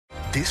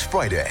This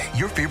Friday,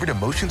 your favorite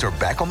emotions are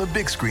back on the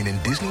big screen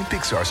in Disney and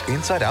Pixar's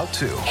Inside Out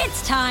 2.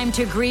 It's time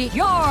to greet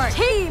your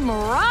Team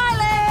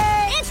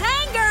Riley. It's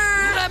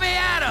anger. Let me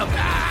at him.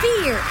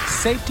 Fear.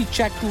 Safety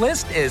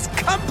checklist is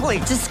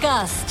complete.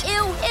 Disgust.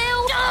 Ew.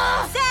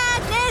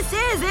 Sadness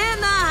is in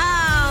the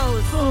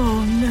house.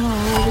 Oh, no.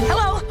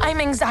 Hello, I'm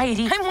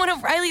anxiety. I'm one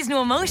of Riley's new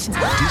emotions.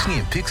 Disney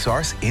and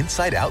Pixar's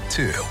Inside Out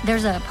 2.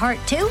 There's a part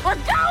 2? We're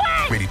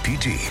going! Rated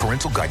PG.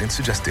 Parental guidance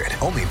suggested.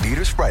 Only in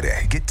theaters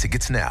Friday. Get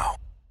tickets now.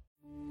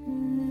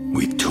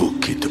 We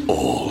took it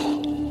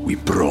all. We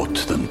brought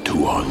them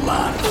to our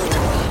land.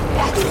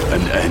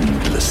 An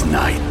endless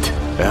night,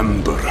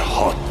 ember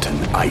hot and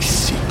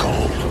icy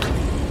cold.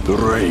 The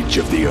rage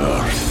of the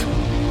earth.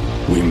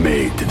 We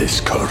made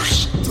this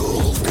curse.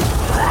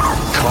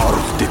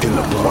 Carved it in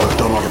the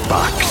blood on our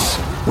backs.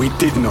 We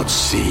did not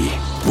see.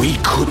 We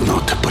could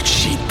not, but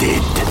she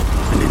did.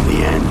 And in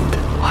the end...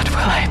 What will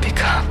I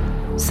become?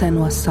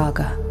 Senua's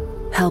Saga.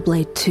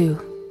 Hellblade 2.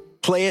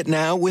 Play it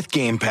now with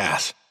Game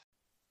Pass.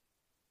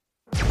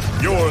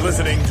 You're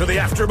listening to the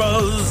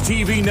AfterBuzz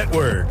TV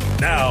Network,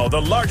 now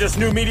the largest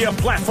new media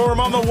platform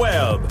on the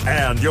web,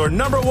 and your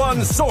number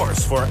one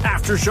source for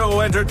after-show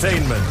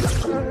entertainment.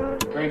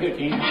 Very good,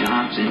 Dean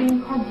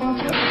Johnson.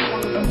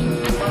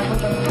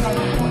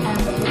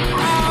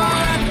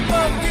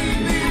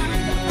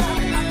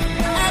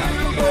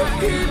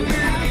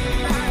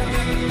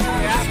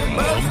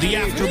 From the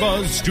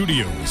AfterBuzz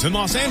Studios in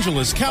Los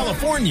Angeles,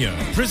 California,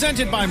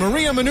 presented by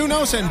Maria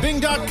Menounos and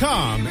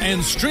Bing.com,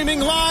 and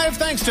streaming live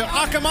thanks to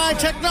Akamai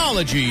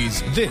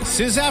Technologies, this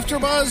is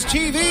AfterBuzz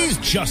TV's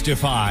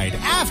Justified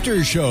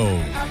After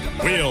Show.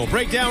 We'll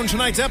break down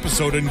tonight's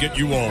episode and get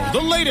you all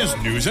the latest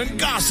news and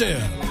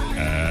gossip.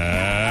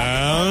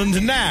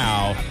 And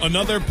now,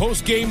 another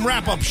post-game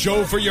wrap-up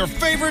show for your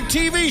favorite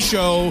TV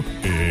show.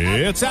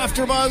 It's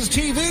AfterBuzz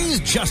TV's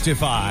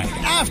Justified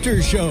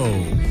After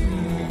Show.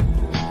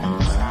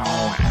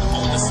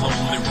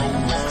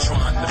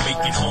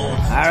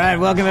 All right,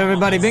 welcome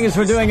everybody. Biggest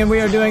we're doing, and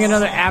we are doing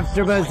another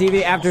AfterBuzz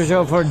TV after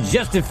show for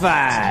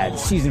Justified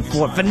Season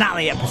 4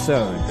 finale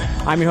episode.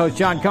 I'm your host,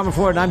 John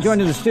Comerford, and I'm joined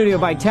in the studio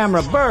by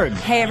Tamara Berg.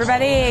 Hey,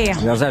 everybody.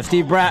 We also have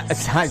Steve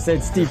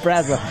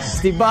Braswell.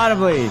 Steve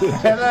Bottomley.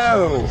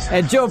 Hello.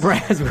 And Joe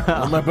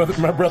Braswell.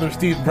 My brother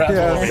Steve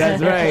Braswell. Yes,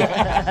 that's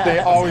right. They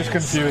always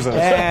confuse us.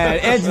 And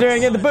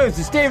engineering in the booth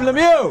is Steve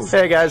Lemieux.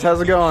 Hey guys,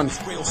 how's it going?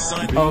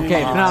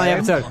 Okay, finale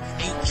episode.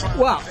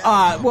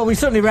 Well, we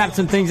certainly wrapped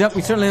some things up.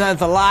 We certainly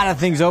left a lot of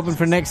things open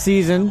for next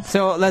season.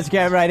 So let's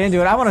get right into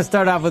it. I want to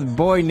start off with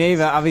Boyd and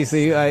Ava.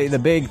 Obviously, the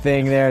big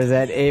thing there is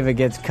that Ava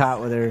gets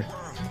caught with her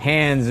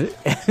hands.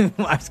 I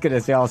was going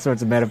to say all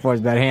sorts of metaphors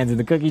about hands in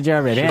the cookie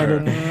jar,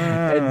 red-handed. But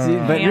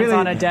hands really,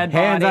 on a dead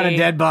body. Hands on a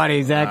dead body,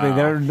 exactly. Wow.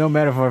 There's no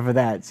metaphor for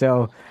that.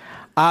 So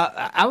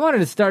I wanted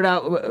to start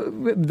out,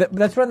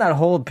 let's run that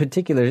whole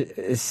particular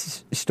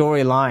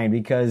storyline,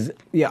 because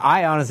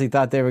I honestly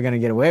thought they were going to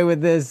get away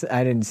with this.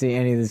 I didn't see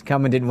any of this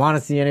coming, didn't want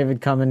to see any of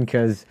it coming,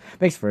 because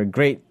it makes for a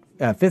great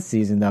fifth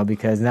season, though,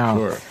 because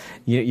now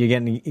you're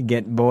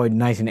get Boyd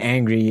nice and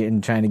angry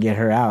and trying to get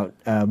her out.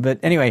 But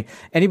anyway,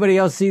 anybody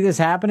else see this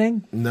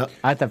happening? No.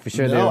 I thought for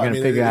sure they were going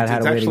to figure out how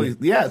to actually,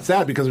 yeah, it's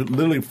sad, because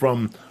literally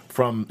from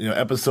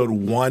episode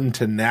 1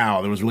 to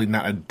now, there was really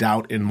not a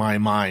doubt in my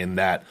mind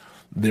that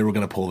they were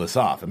going to pull this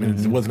off. I mean,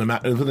 it wasn't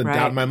a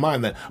doubt in my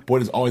mind that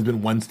Boyd has always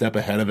been one step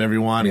ahead of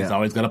everyone. Yeah. He's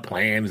always got a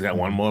plan. He's got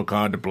one more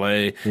card to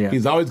play. Yeah.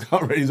 He's always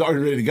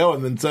ready to go.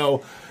 And then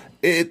so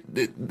that's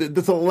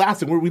the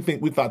last thing we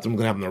thought something was going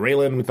to happen to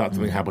Raylan. We thought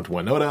something happened to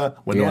Winona.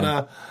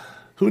 Yeah.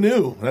 Who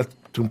knew? That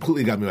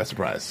completely got me by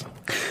surprise.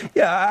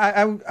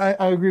 Yeah,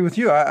 I agree with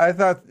you. I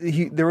thought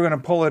they were going to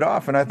pull it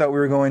off, and I thought we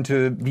were going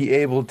to be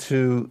able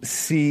to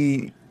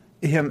see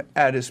him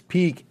at his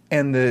peak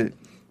and the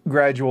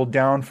gradual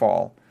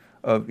downfall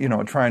of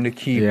trying to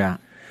keep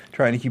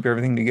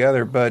everything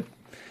together, but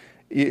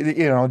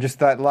just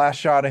that last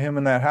shot of him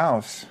in that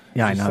house.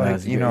 Yeah, I know. Like, that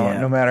was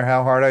no matter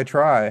how hard I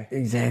try,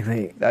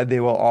 exactly, they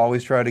will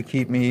always try to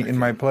keep me in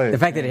my place. The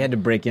fact that he had to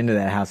break into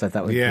that house, I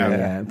thought was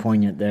pretty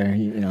poignant there.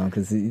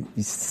 Because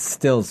he's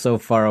still so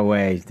far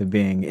away to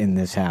being in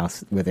this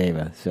house with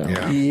Ava. So,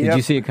 Did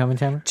you see it coming,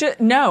 Tamara?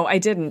 No, I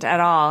didn't at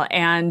all,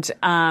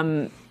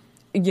 and.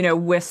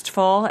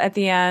 Wistful at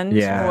the end,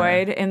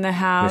 Boyd in the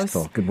house.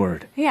 Wistful, good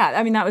word. Yeah,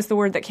 I mean, that was the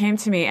word that came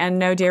to me, and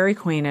no Dairy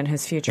Queen in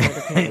his future.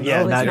 And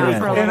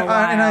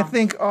I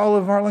think all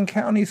of Harlan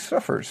County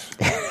suffers.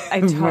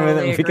 I totally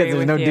agree because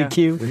there's no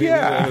DQ.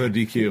 Yeah. No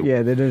DQ.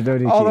 Yeah, there's no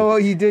DQ. Although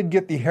he did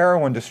get the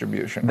heroin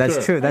distribution.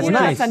 That's true. That's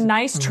nice. That's a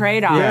nice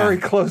trade-off. Very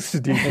close to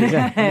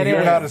DQ.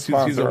 You're not a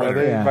sponsor, are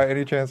they? By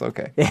any chance?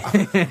 Okay.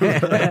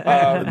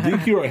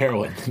 DQ or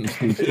heroin?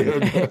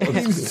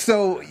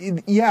 So,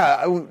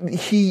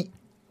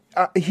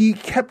 he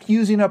kept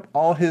using up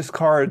all his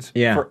cards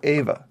for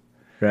Ava.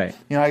 Right.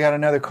 I got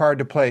another card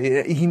to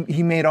play.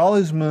 He made all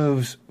his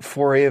moves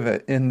for Ava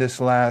in this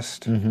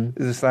last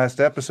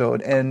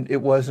episode, and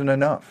it wasn't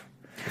enough.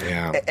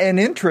 Yeah. And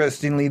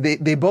interestingly,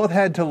 they both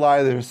had to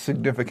lie their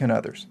significant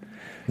others.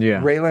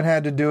 Yeah. Raylan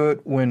had to do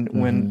it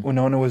when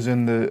Winona was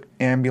in the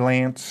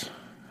ambulance.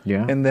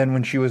 Yeah. And then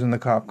when she was in the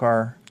cop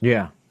car.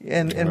 Yeah.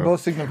 And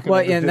both significant.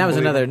 Well, and that was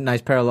another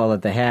nice parallel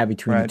that they had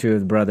between the two of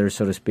the brothers,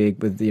 so to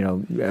speak, with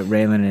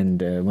Raylan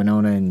and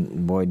Winona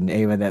and Boyd and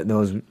Ava. That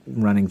those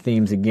running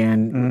themes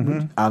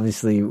again.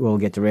 Obviously, we'll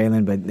get to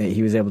Raylan, but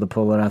he was able to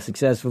pull it off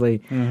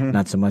successfully.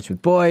 Not so much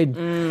with Boyd.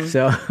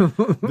 So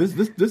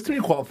this to me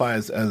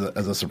qualifies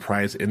as a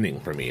surprise ending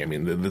for me. I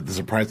mean, the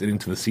surprise ending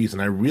to the season.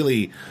 I'm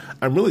really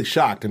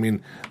shocked. I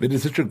mean, they did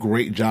such a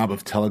great job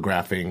of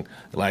telegraphing,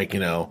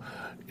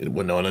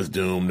 Winona's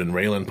doomed, and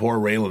Raylan, poor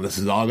Raylan, this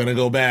is all going to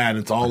go bad.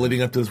 It's all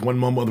leading up to this one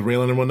moment with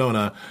Raylan and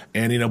Winona,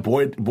 and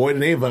Boyd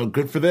and Ava,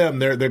 good for them.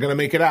 They're going to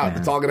make it out.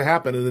 It's all going to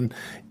happen. And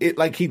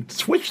then he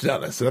switched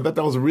on us, and I thought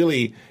that was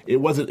really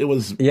because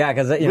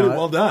really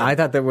well done. I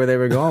thought that where they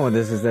were going with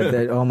this is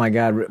that oh my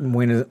God,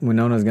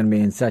 Winona's going to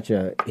be in such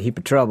a heap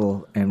of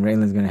trouble, and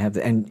Raylan's going to have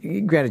to.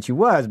 And granted, she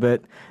was,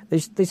 but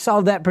they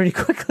solved that pretty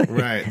quickly.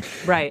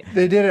 Right.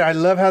 They did it. I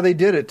love how they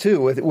did it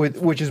too,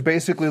 which is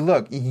basically,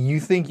 look,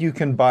 you think you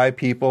can buy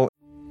people.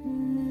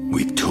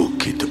 We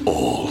took it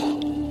all.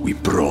 We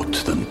brought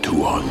them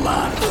to our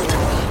land.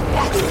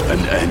 An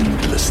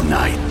endless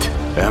night,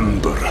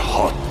 ember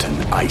hot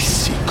and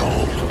icy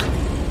cold.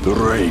 The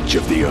rage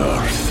of the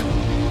earth.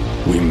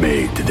 We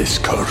made this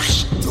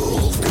curse.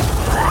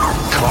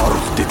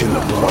 Carved it in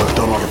the blood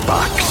on our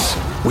backs.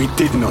 We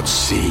did not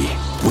see.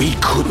 We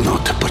could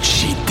not, but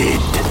she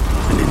did.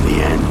 And in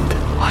the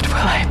end, what will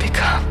I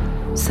become?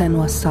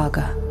 Senua's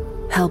Saga.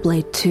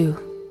 Hellblade 2.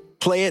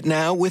 Play it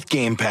now with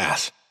Game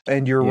Pass.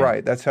 And you're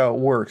right. That's how it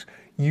works.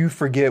 You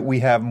forget we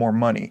have more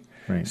money.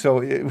 Right. So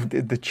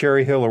the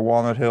Cherry Hill or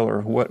Walnut Hill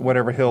or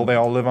whatever hill they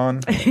all live on.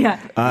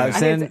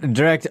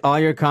 Direct all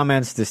your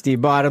comments to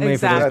Steve Bottomley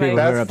for those people who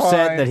are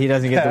upset that he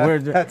doesn't get the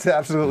word. That's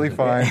absolutely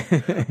fine.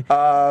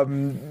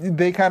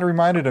 They kind of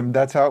reminded him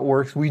that's how it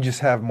works. We just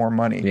have more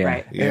money. Yeah.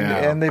 Right.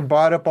 And they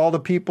bought up all the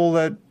people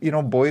that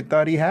Boyd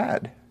thought he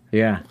had.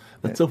 Yeah.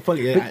 That's so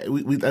funny.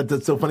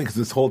 That's so funny because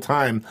this whole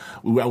time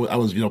I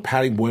was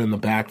patting Boyd on the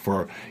back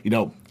for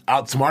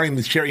outsmarting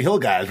these Cherry Hill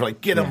guys. We're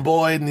like, get him,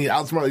 Boyd, and he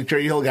outsmarted the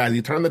Cherry Hill guys.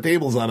 He turned the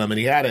tables on him, and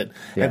he had it.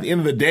 Yeah. At the end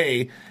of the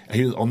day,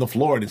 he was on the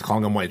floor, and he's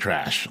calling them white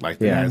trash. Like,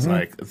 the guy's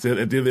like,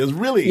 it was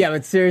really... Yeah,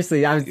 but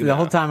seriously, the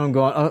whole time I'm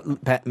going,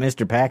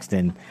 Mr.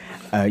 Paxton,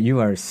 you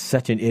are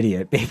such an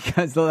idiot,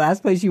 because the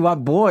last place you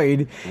want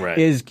Boyd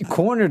is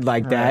cornered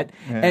like that.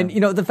 Yeah. And,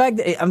 the fact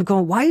that I'm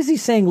going, why is he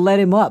saying let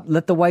him up?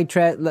 Let the white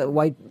trash...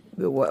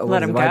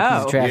 Let him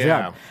go. Trash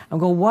up. I'm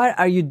going, what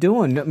are you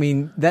doing? I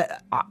mean,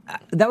 that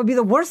would be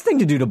the worst thing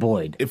to do to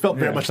Boyd. It felt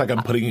very much like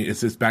I'm putting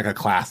it's this back of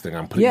class thing.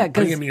 I'm putting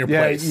him in your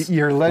place.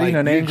 You're letting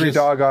an angry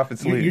dog off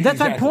its leash. That's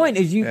my point.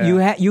 Is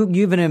you've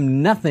given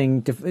him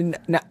nothing to.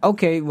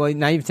 Okay, well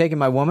now you've taken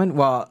my woman.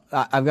 Well,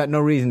 I've got no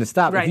reason to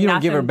stop. Right, if you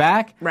don't give her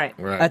back,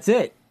 that's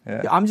it.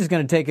 Yeah. I'm just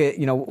going to take it.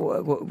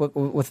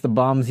 What's the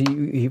bombs? I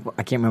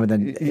can't remember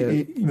the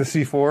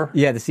C4.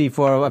 Yeah, the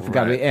C4. I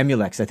forgot.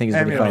 Emulex, I think is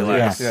what he calls it.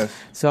 Yeah. Yes.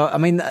 So I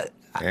mean,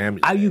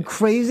 are you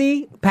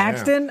crazy,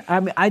 Paxton? Yeah. I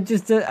mean,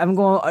 I'm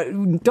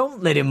going.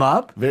 Don't let him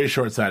up. Very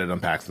short-sighted on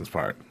Paxton's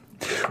part.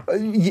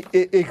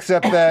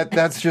 Except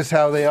that's just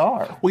how they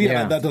are. Well,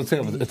 that doesn't say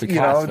it's a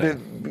class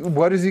thing.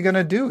 What is he going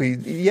to do?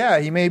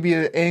 He may be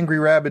an angry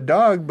rabid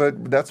dog,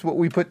 but that's what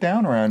we put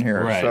down around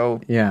here. Right.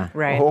 So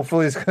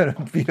hopefully it's going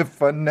to be a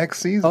fun next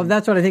season. Oh,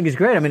 that's what I think is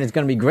great. I mean, it's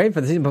going to be great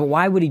for the season, but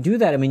why would he do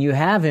that? I mean, you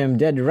have him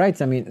dead to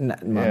rights. I mean,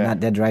 not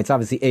dead to rights.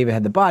 Obviously, Ava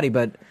had the body,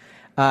 but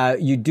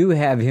you do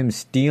have him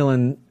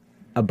stealing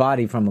a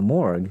body from a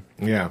morgue.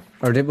 Yeah.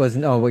 Or Boyd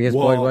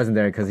wasn't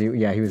there because he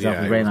was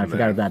off with Raylan. I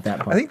forgot about that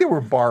part. I think they were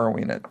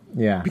borrowing it.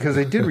 Yeah. Because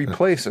they did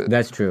replace it.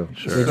 That's true.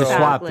 Sure. They just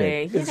swapped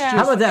it. Yeah.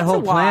 How about that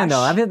whole plan,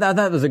 though? I thought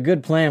that was a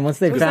good plan. Once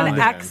they found it was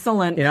an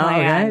excellent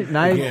plan. Okay?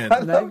 Nice. I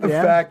love the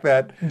fact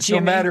that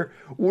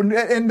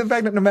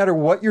no matter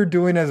what you're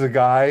doing as a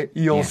guy,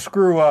 you'll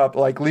screw up,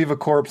 like leave a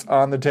corpse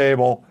on the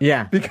table.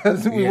 Yeah.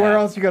 Because where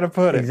else you going to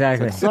put it?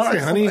 Exactly. Sorry,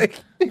 honey.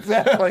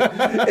 Exactly.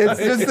 It's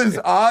just this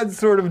odd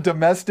sort of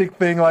domestic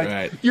thing,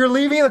 like you're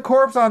leaving a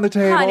corpse on the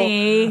table.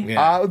 Honey.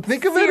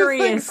 Think of it as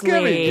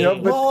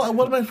Thanksgiving.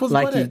 What am I supposed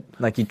to put it?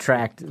 Like you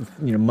tracked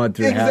mud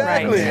through the house.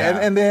 Exactly.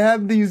 Right. And they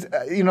have these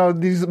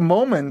these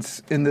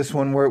moments in this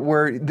one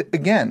where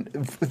again,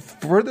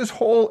 for this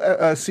whole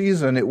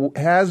season, it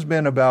has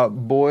been about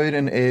Boyd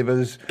and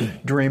Ava's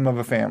dream of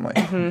a family.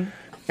 Mm-hmm.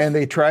 And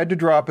they tried to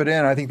drop it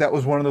in. I think that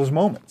was one of those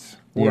moments.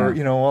 Where,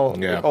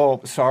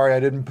 sorry,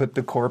 I didn't put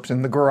the corpse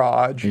in the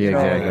garage.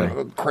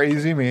 Exactly.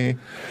 Crazy me.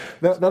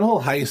 That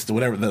whole heist,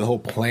 whatever, that whole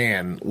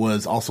plan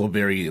was also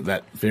very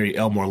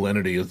Elmore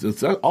Leonard-y.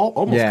 It's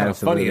almost kind of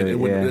funny.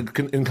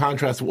 In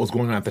contrast to what was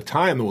going on at the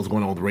time, that was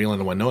going on with Raylan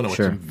and Winona,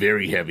 which is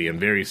very heavy and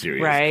very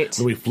serious. Right.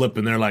 So we flip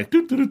and they're like,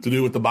 do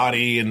with the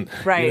body, and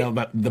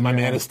my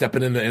man is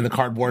stepping in the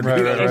cardboard.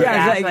 Right.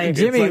 Yeah, it's like,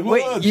 Jimmy,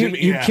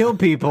 Jimmy, you kill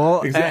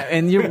people,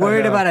 and you're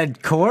worried about a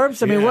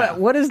corpse? I mean,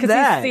 what is that?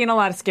 Because he's seen a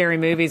lot of scary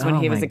movies when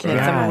he was a kid.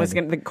 God.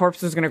 The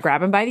corpse was going to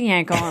grab him by the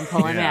ankle and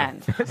pull him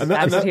in.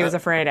 That's what he was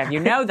afraid of.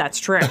 That's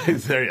true.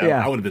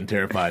 I would have been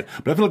terrified.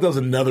 But I feel like that was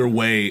another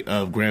way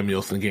of Graham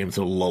Nielsen game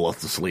to lull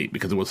us to sleep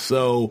because it was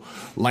so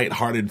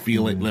lighthearted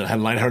feeling, had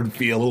a lighthearted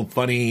feel, a little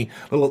funny,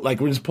 like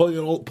we're just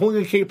pulling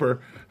a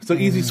caper. So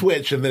easy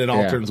switch, and then it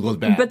all goes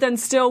bad. But then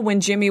still,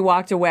 when Jimmy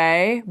walked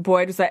away,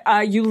 Boyd was like,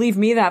 you leave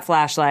me that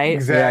flashlight.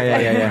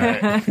 Exactly.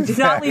 Yeah. Do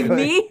not leave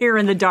me here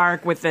in the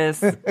dark with this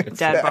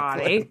dead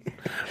body.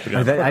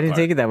 I didn't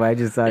take it that way. I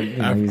just thought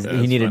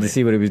he needed to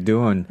see what he was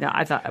doing. No,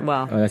 I thought,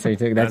 that's how you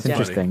took it. That's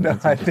interesting. No,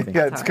 I think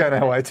that's kind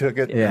of how I took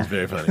it. Yeah. It's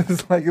very funny.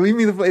 It's like, leave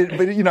me the flashlight.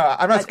 But,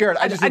 I'm not scared.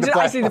 I just need the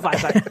flashlight. I see the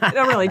flashlight.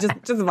 No, really,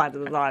 just the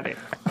flashlight. That's all I do.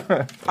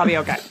 I'll be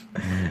okay.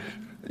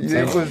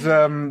 It was...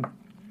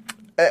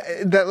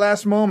 that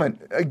last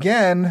moment,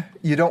 again,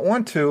 you don't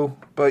want to,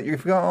 but you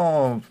go,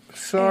 oh,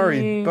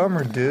 sorry,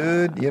 bummer,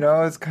 dude.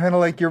 It's kind of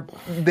like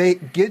they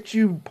get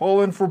you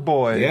pulling for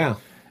Boyd. Yeah.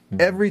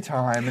 Every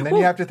time, and then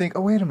you have to think,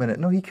 oh, wait a minute,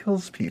 no, he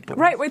kills people.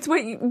 Right, it's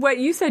what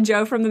you said,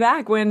 Joe, from the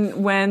back when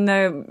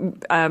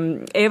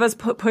the Ava's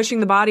pushing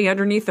the body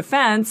underneath the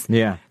fence.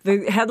 Yeah,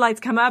 the headlights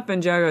come up,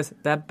 and Joe goes,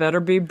 "That better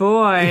be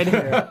Boyd."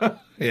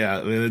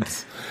 Yeah,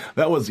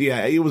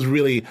 it was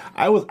really,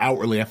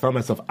 I found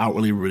myself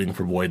outwardly rooting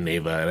for Boyd and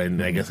Ava,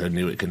 and I guess I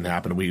knew it couldn't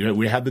happen.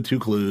 We had the two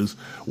clues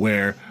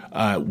where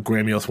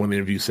Graham Nielsen, in the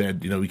interview,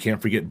 said, we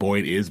can't forget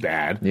Boyd is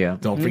bad. Yeah.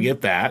 Don't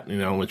forget that,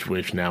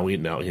 which now we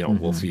know,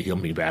 we'll see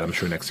him be bad, I'm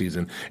sure, next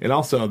season. And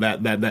also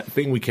that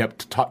thing we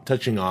kept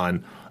touching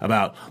on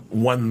about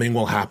one thing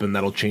will happen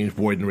that'll change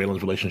Boyd and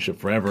Raylan's relationship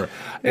forever.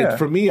 Yeah. And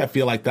for me, I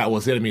feel like that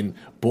was it. I mean,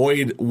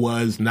 Boyd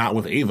was not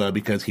with Ava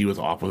because he was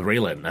off with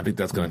Raylan. I think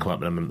that's going to come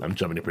up, and I'm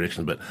jumping to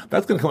predictions, but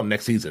that's going to come up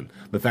next season.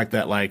 The fact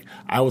that,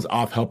 I was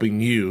off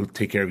helping you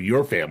take care of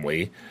your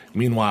family,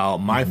 meanwhile,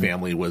 my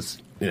family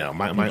was...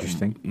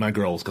 my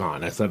girl was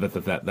gone. I said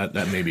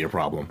that may be a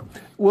problem.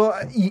 Well,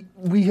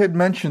 we had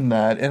mentioned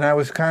that, and I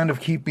was kind of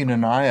keeping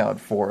an eye out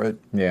for it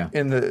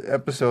in the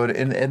episode,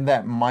 and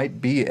that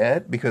might be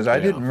it, because I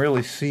didn't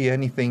really see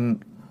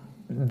anything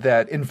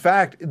that... In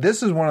fact,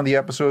 this is one of the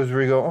episodes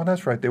where you go, oh,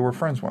 that's right, they were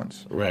friends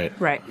once. Right.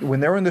 When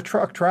they were in the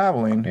truck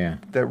traveling,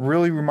 that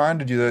really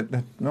reminded you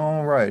that,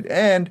 no, right.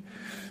 And...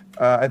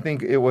 I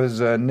think it was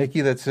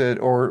Nikki that said,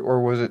 or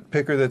was it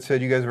Picker that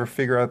said, you guys ever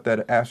figure out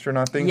that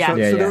astronaut thing? Yeah.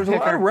 So there was a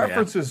lot Picker. of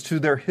references to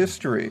their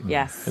history.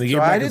 Yes. So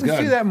I didn't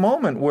see that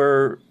moment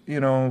where,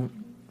 the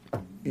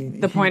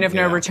point of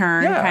no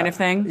return kind of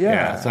thing.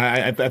 Yeah. So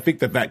I think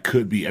that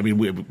could be. I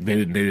mean,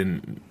 they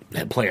didn't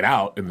play it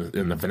out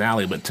in the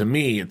finale, but to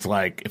me, it's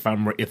like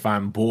if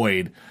I'm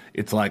Boyd,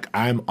 it's like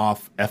I'm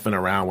off effing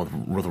around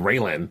with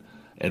Raylan.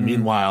 And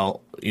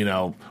meanwhile,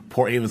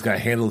 poor Ava's got to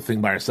handle the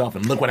thing by herself,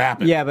 and look what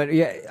happened. Yeah, but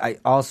I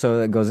also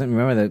that goes in.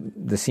 Remember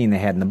the scene they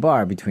had in the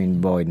bar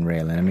between Boyd and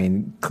Raylan. I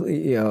mean,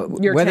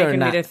 you're whether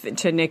taking or not, me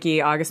to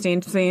Nikki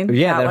Augustine scene.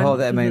 Yeah,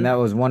 that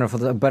was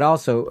wonderful. But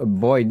also,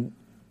 Boyd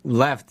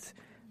left.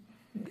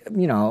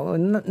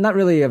 Not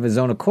really of his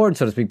own accord,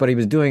 so to speak, but he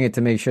was doing it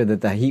to make sure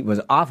that the heat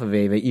was off of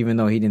Ava, even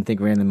though he didn't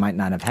think Raylan might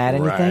not have had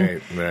anything.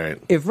 Right.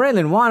 If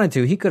Raylan wanted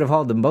to, he could have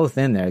hauled them both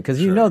in there, because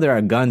there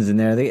are guns in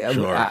there.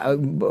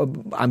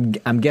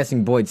 I'm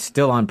guessing Boyd's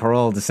still on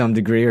parole to some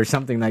degree or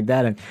something like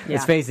that. And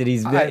let's face it,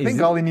 I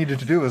think all he needed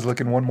to do was look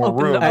in one more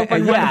room.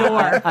 Open one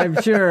door.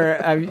 I'm sure.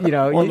 That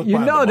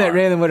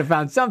Raylan would have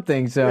found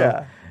something. So.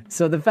 Yeah.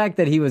 So the fact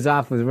that he was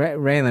off with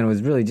Raylan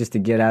was really just to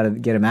get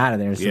him out of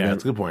there. So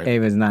that's a good point.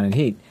 Ava's not in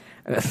heat.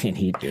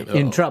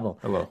 In trouble.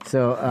 Hello.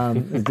 So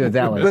let's do it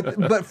that way.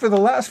 But for the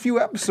last few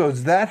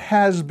episodes, that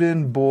has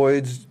been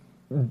Boyd's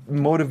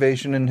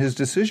motivation in his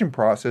decision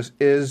process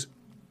is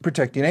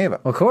protecting Ava.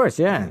 Of course,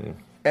 yeah.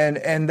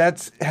 And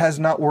that has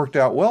not worked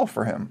out well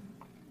for him.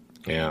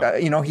 Yeah.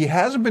 He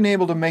hasn't been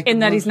able to make... In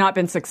that he's not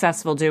been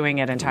successful doing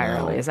it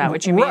entirely. No. Is that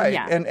what you mean? Right.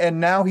 Yeah. And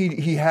now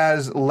he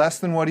has less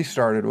than what he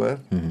started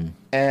with. Mm-hmm.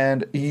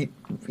 And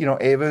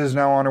Ava is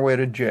now on her way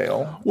to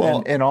jail.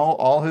 Well, and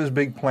all his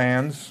big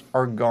plans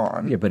are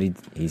gone. Yeah, but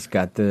he's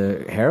got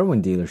the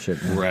heroin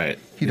dealership now. Right.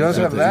 He does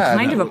have that.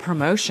 Kind of a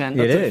promotion.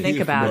 It is. Think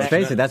about it. Let's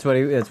face it. That's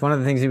one of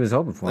the things he was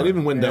hoping for. And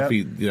even when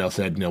Duffy,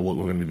 said, we're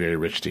going to be very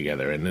rich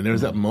together, and then there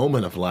was that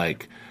moment of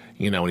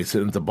when he's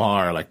sitting at the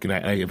bar, I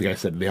think I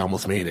said they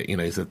almost made it.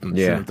 He's sitting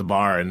at the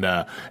bar,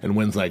 and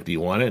Wynn's like, "Do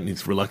you want it?" And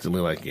he's reluctantly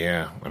like,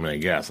 "Yeah, I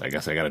guess I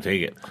got to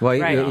take it." Well,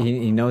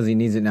 he knows he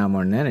needs it now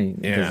more than any.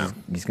 Yeah,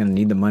 he's going to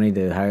need the money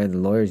to hire the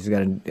lawyers. He's got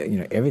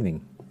to,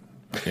 everything.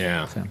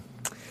 Yeah. So.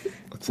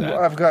 Well,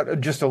 I've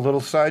got just a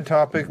little side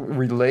topic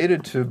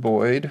related to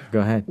Boyd. Go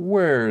ahead.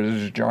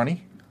 Where's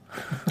Johnny?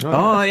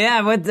 Oh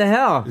yeah, what the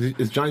hell?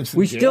 Is Johnny?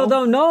 We still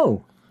don't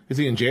know. Is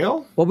he in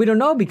jail? Well, we don't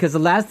know because the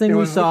last thing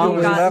we saw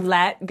was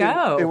let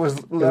go. It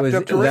was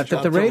left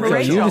up to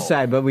Rachel. You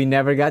decide, but we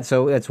never got.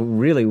 So it's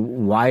really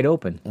wide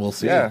open. We'll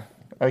see. Yeah.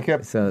 I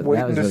kept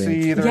waiting to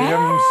see either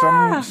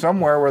him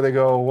somewhere where they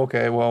go,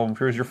 okay, well,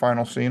 here's your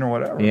final scene or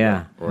whatever.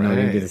 Yeah, right. No, we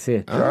didn't get to see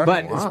it.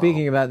 But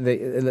speaking about he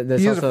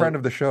is a friend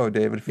of the show,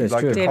 David. If you'd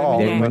like to call,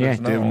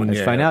 David Meunier.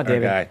 Let's find out,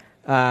 David.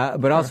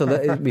 But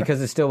also,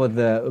 because it's still with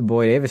the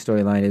Boyd-Ava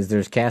storyline, is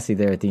there's Cassie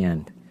there at the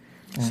end.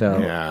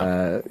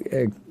 So,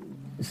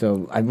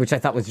 which I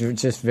thought was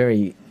just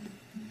very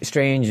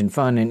strange and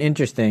fun and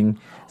interesting.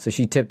 So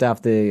she tipped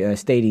off the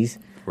Stadies.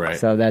 Right.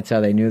 So that's how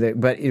they knew that.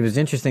 But it was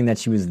interesting that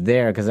she was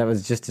there because that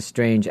was just a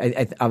strange.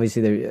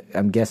 Obviously,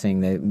 I'm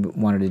guessing they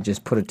wanted to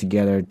just put it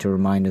together to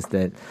remind us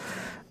that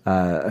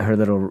her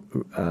little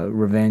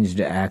revenge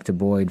act to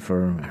Boyd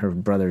for her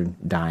brother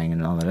dying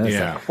and all that other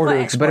stuff. Or to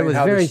explain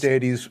how the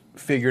Stadies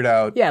figured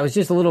out. Yeah, it was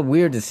just a little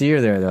weird to see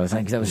her there, though. It was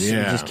like, it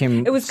just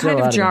came. It was so kind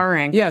of out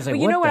jarring. Yeah, I was like, but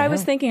you know what I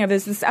was heck? thinking of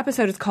is this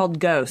episode is called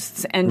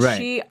Ghosts, and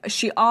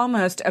she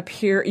almost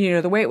appeared. You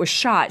know, the way it was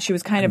shot, she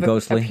was kind of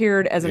Ghostly.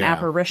 appeared as an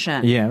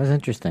apparition. Yeah, it was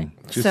interesting.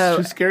 She's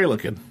scary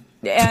looking.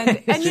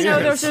 And you know,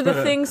 those are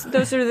the things.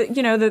 Those are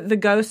the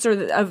ghosts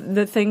are of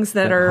the things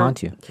that are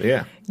haunt you.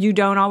 Yeah. You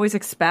don't always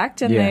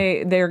expect, and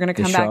they are going to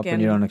come show back up in.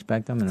 and you don't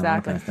expect them. And Exactly. all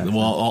that kind of stuff.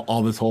 Well,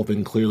 all this whole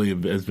thing clearly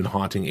has been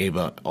haunting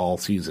Ava all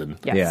season.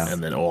 Yes. Yeah.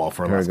 And then all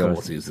for the Her last couple of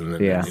ghost. seasons.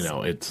 And then, you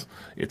know, it's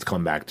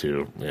come back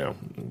to, you know,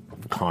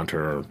 haunt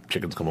her, or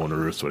chickens come home to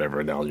roost, whatever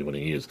analogy you want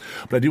to use.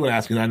 But I do want to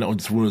ask you, and I know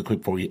just really quick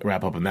before we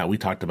wrap up on that, we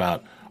talked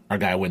about our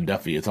guy Wynn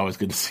Duffy. It's always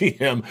good to see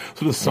him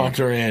sort of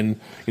saunter in,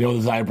 you know, with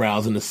his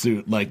eyebrows and the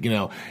suit, like, you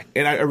know.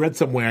 And I read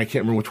somewhere, I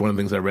can't remember which one of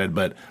the things I read,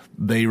 but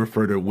they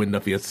refer to Wynn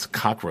Duffy as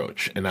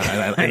cockroach. And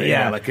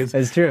like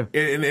it's true.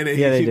 And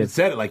he even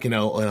said it, like, you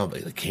know,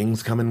 the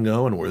kings come and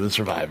go, and we're the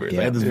survivors.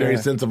 I had this very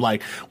sense of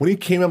like when he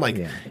came, I'm like,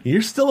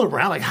 you're still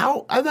around. Like,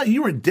 how? I thought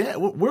you were dead.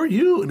 Where are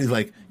you? And he's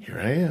like, here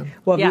I am.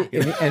 Well,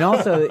 and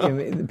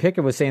also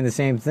Pickard was saying the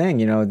same thing.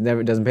 You know,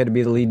 it doesn't pay to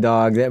be the lead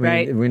dog. I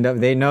mean,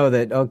 they know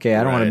that. Okay,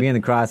 I don't want to be in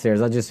the crosshairs.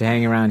 I'll just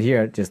hang around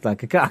here, just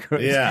like a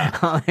cockroach. Yeah,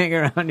 I'll hang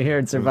around here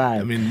and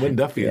survive. I mean, Wynn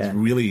Duffy is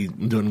really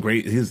doing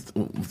great. He's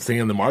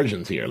staying on the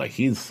margins here. Like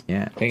he's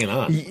hanging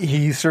on.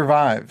 He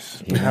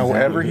survives.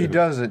 However he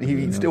does it,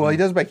 he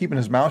does it by keeping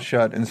his mouth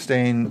shut and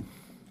staying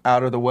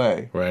out of the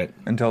way,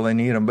 until they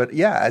need him. But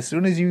as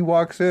soon as he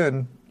walks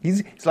in,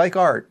 he's like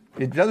Art.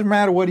 It doesn't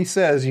matter what he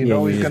says, you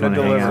know he's going to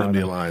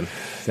deliver.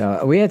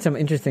 So we had some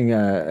interesting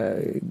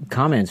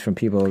comments from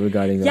people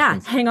regarding those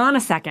things. Hang on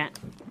a second.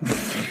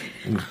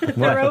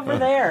 They're over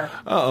there.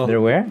 Uh-oh.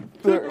 They're where?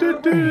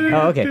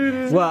 Oh,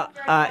 okay. Well,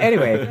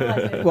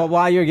 anyway,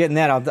 while you're getting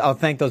that, I'll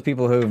thank those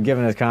people who have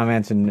given us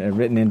comments and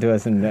written into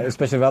us, and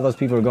especially all those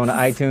people who are going to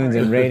iTunes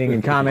and rating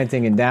and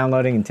commenting and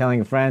downloading and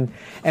telling a friend.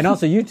 And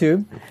also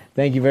YouTube.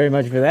 Thank you very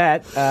much for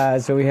that.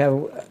 So we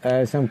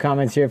have some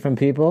comments here from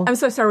people. I'm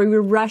so sorry. We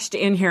were rushed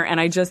in here, and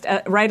I just,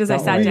 right as I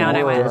sat down,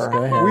 I went.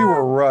 We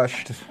were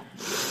rushed.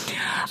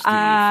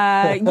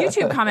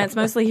 YouTube comments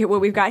mostly.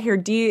 What we've got here,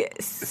 D.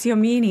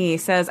 Siomini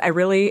says, "I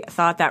really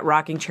thought that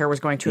rocking chair was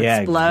going to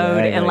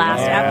explode in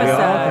last episode." We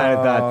all kind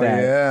of thought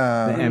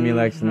that. The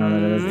Emulex and all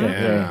that other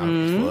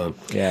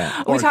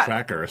stuff. Or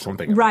tracker or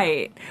something.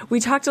 Right.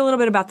 We talked a little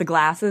bit about the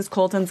glasses,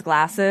 Colton's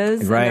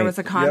glasses. Right. And there was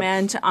a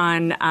comment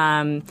on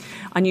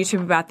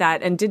YouTube about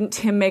that. And didn't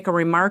Tim make a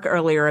remark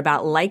earlier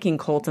about liking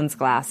Colton's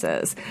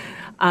glasses?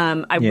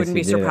 I wouldn't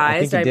be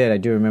surprised. I think he did. I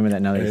do remember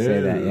that now that you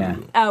say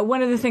that,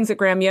 one of the things that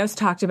Graham Yost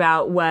talked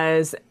about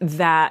was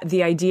that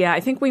the idea,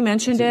 I think we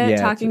mentioned it,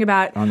 talking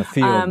about on the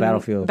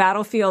field,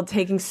 battlefield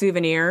taking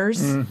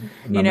souvenirs,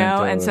 you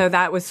know, and so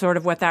that was sort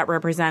of what that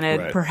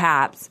represented,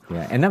 perhaps.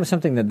 Yeah, and that was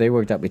something that they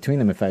worked out between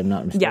them, if I'm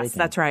not mistaken. Yes,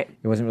 that's right.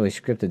 It wasn't really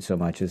scripted so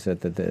much as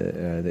that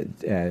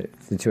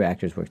the two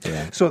actors worked it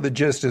out. So the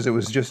gist is it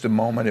was just a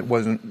moment. It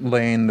wasn't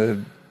laying the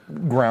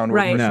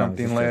groundwork for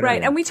something later.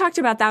 Right, and we talked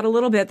about that a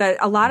little bit, that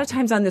a lot of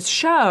times on this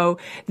show,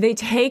 they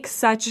take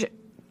such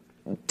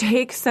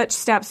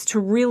steps to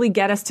really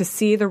get us to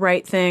see the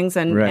right things,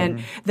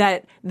 and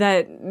that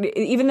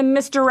even the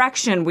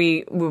misdirection,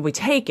 we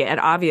take it,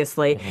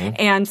 obviously,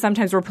 and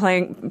sometimes we're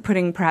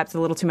putting perhaps a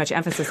little too much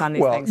emphasis on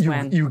these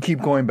things. You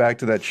keep going back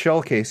to that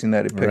shell casing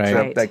that it picks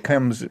up that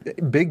comes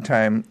big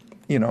time,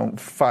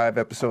 5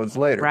 episodes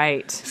later.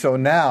 Right. So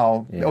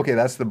now,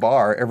 that's the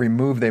bar. Every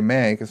move they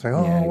make, it's like,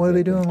 what are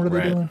they doing? What are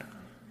they doing?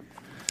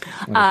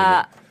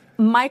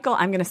 Michael,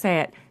 I'm going to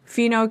say it,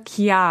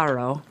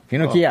 Finocchiaro.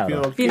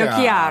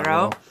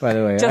 Finocchiaro. By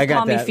the way, just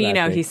call me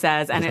Fino, he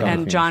says,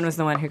 and John was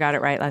the one who got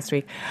it right last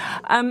week.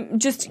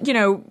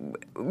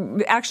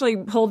 Actually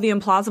pulled the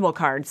implausible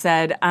card.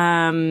 Said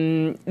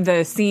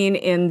the scene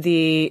in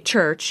the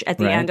church at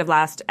the end of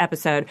last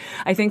episode.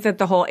 I think that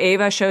the whole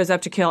Ava shows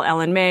up to kill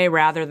Ellen May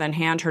rather than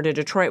hand her to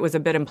Detroit was a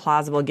bit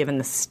implausible given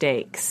the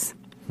stakes.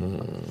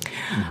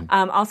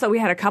 Also, we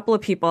had a couple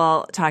of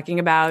people talking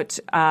about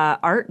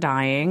Art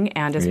dying,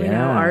 and as we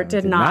know, Art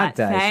did not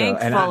die,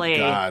 thankfully.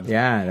 That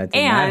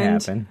did not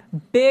happen.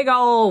 Big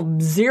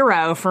old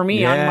 0 for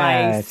me on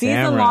my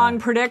season-long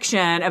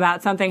prediction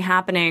about something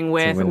happening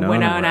with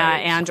Winona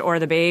and or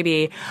the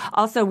baby.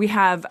 Also, we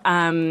have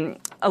a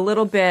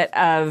little bit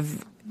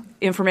of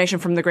information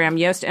from the Graham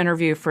Yost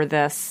interview for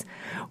this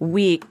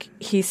week.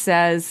 He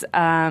says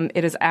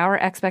it is our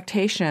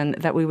expectation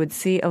that we would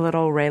see a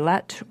little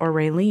Raylette or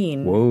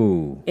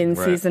Raylene in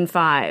season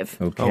 5.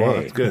 Okay. Oh, well,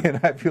 that's good. And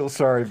I feel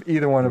sorry if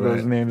either one of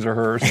those names are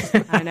hers.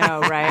 I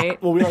know,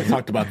 right? Well, we already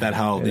talked about that,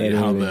 how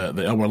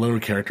the Elmore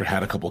Leonard character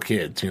had a couple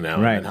kids, and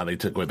how they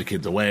took the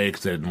kids away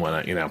because they didn't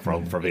want to,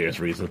 for various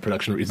reasons,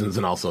 production reasons,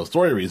 and also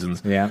story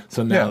reasons. Yeah.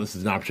 So now this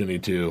is an opportunity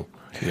to,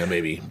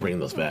 maybe bring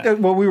those back.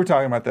 Well, we were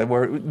talking about that,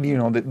 where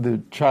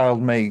the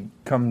child may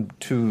come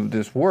to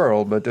this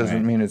world, but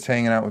doesn't mean it's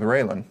hanging out with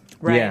Raylan.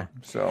 Right. Yeah.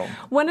 So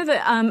one of the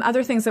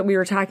other things that we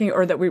were talking,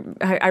 or that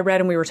I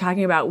read and we were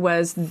talking about,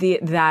 was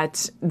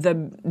that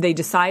they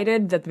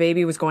decided that the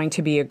baby was going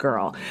to be a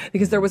girl,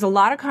 because there was a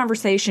lot of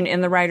conversation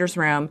in the writers'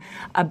 room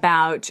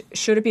about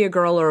should it be a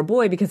girl or a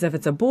boy, because if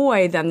it's a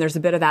boy, then there's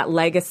a bit of that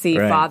legacy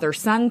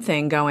father-son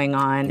thing going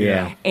on.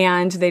 Yeah.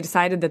 And they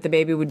decided that the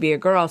baby would be a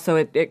girl, so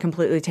it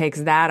completely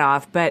takes that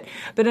off. But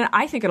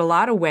I think in a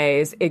lot of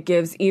ways it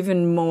gives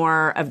even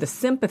more of the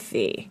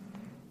sympathy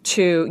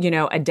to,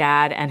 a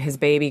dad and his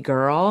baby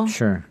girl.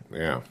 Sure.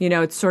 Yeah.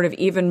 It's sort of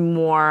even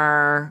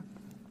more,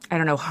 I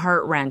don't know,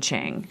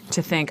 heart-wrenching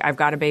to think I've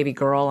got a baby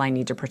girl I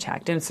need to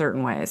protect in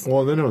certain ways.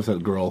 Well, then there was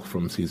that girl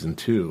from season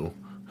 2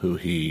 who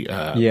he...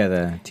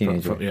 the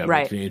teenager.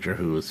 The teenager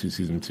who was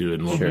season 2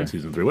 and in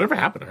season 3. Whatever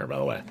happened to her, by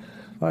the way?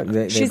 Well,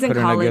 they she's put in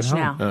her a good college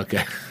home. now.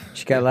 Okay.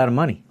 She got a lot of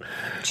money.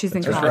 She's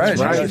in That's college.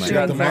 right. She's She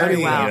got doing the very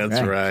money. well.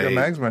 That's right. She got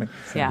Mag's money.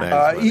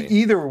 Yeah.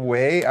 Either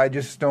way, I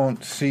just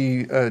don't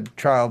see a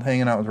child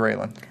hanging out with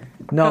Raylan.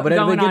 No, but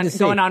going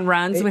on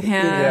runs with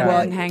him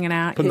and hanging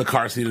out. Putting the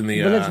car seat in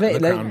the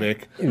Crown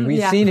Vic.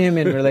 We've seen him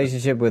in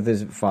relationship with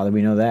his father.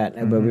 We know that.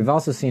 But we've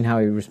also seen how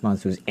he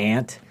responds to his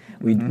aunt.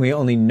 We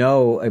only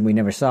know, and we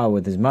never saw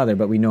with his mother,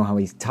 but we know how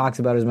he talks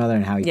about his mother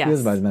and how he feels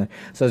about his mother.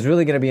 So it's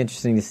really going to be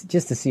interesting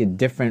just to see a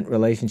different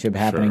relationship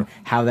happening,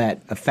 how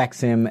that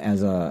affects him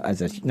as a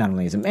not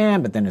only as a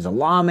man, but then as a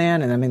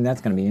lawman. And I mean,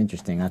 that's going to be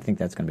interesting. I think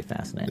that's going to be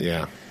fascinating.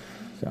 Yeah.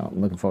 So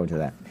I'm looking forward to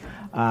that.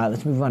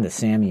 Let's move on to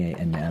Sammy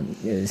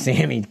and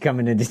Sammy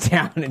coming into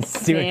town and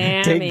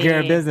taking care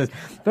of business.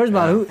 First of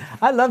all,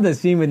 I love the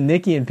scene with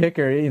Nikki and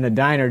Picker in the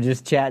diner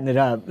just chatting it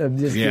up,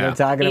 just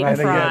talking eating about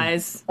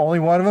fries. Only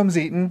one of them's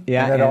eating.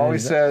 Yeah, and it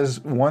always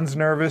says one's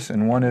nervous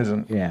and one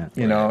isn't. Yeah,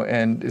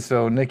 and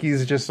so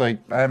Nikki's just like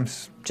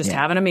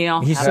having a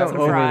meal. He's so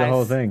over the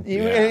whole thing,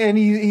 and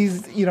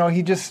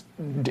he just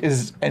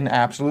is in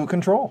absolute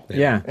control.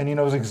 Yeah, and he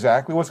knows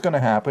exactly what's going to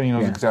happen. He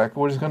knows exactly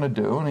what he's going to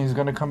do, and he's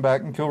going to come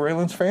back and kill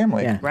Raylan's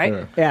family. Yeah. Right?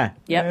 Sure. Yeah.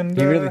 Yep. And,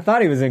 he really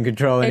thought he was in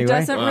control anyway. It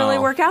doesn't really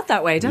work out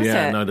that way, does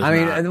it? No, it does I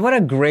mean, not. what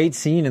a great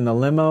scene in the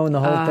limo and the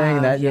whole thing.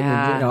 And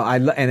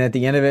at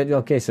the end of it,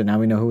 okay, so now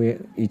we know who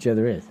each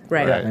other is.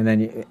 Right. And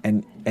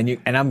then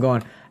and I'm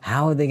going,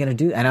 how are they going to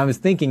do that? And I was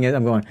thinking,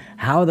 I'm going,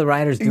 how are the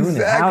writers doing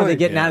this? How are they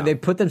getting out? They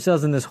put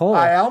themselves in this hole.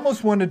 I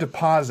almost wanted to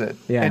pause it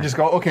and just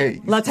go,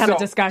 okay, let's have a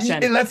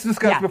discussion. Let's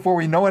discuss before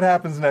we know what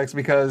happens next,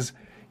 because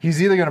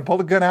he's either going to pull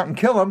the gun out and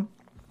kill him,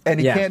 and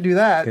he can't do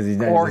that,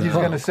 or he's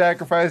going to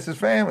sacrifice his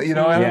family. And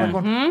I'm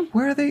going,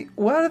 where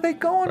are they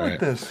going with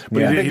this?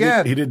 But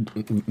he did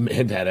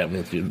hint at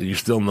it. You're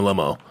still in the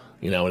limo.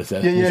 When it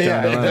says You're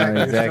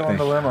still in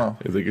the limo.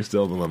 He's like, you're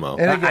still in the limo.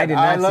 And again,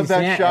 I love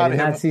that shot. I did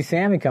not see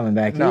Sammy coming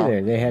back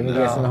either. They had me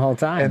guessing the whole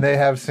time. And they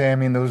have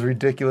Sammy in those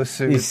ridiculous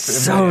suits. He's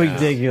so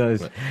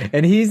ridiculous.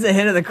 And he's the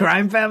head of the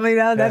crime family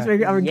now? That's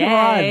come on.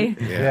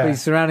 Yeah.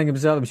 He's surrounding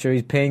himself. I'm sure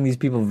he's paying these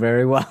people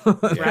very well.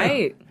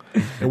 Right.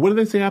 And what did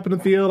they say happened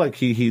to Theo? Like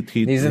he's in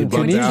Tunisia,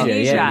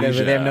 because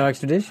they have no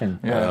extradition.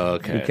 Yeah,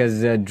 okay.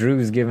 Because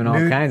Drew's given all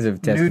kinds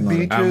of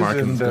testimony. Nude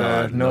beaches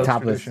and no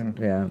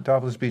extradition.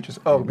 Topless beaches.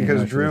 Oh,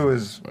 because Drew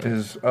is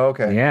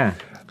okay. Yeah.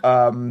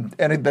 And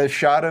the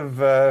shot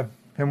of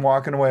him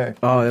walking away.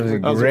 Oh, that was a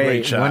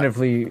great shot.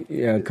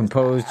 Wonderfully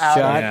composed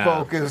shot.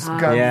 Focus,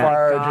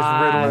 gunfire,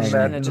 just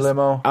riddling that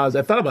limo. I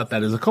thought about that.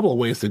 There's a couple of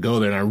ways to go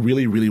there, and I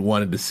really, really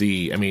wanted to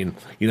see. I mean,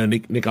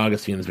 Nick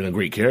Augustine has been a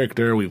great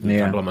character. We've talked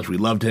about how much we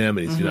loved him,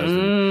 and he's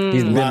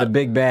been the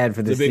big bad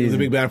for the season. The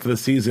big bad for the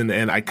season,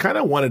 and I kind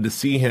of wanted to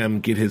see him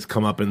get his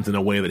comeuppance in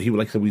a way that he would,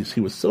 like I said,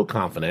 he was so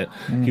confident,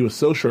 he was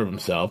so sure of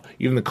himself.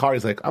 Even the car,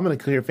 he's like, "I'm going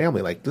to kill your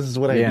family. Like this is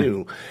what I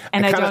do."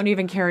 And I don't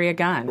even carry a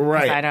gun.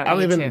 Right. I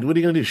don't even. What are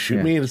you going to do?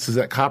 Shoot me? This is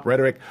that cop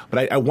rhetoric.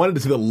 But I wanted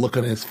to see the look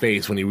on his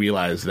face when he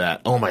realized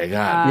that. Oh my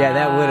God.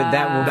 That would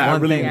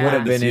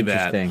have been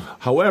interesting.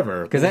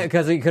 However,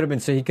 because he could have been,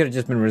 so he could have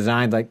just been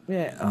resigned. Like,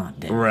 damn.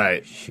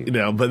 Right. Shoot.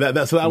 But that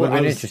would have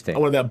been interesting. I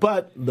wanted that.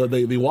 But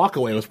the walk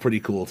away was pretty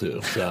cool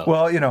too. So.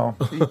 Well,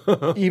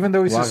 even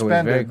though he's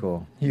suspended,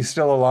 he's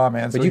still a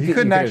lawman, so he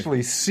couldn't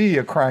actually see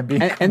a crime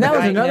being committed. And that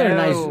was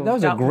another that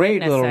was a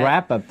great little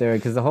wrap up there,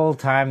 because the whole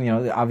time,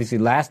 obviously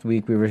last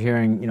week we were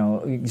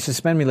hearing,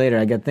 suspend me later.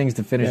 I got things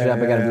to finish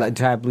up. I got to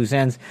tie up loose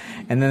ends,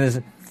 and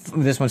then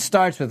this one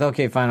starts with,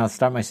 okay, fine, I'll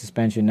start my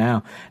suspension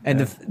now. And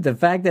the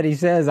fact that he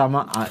says I'm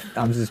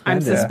suspended.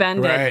 I'm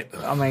suspended. Right.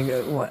 I'm like,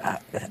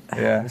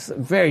 it's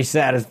very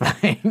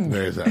satisfying.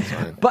 Very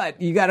satisfying.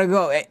 But you got to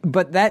go.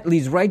 But that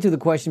leads right to the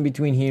question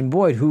between he and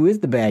Boyd: who is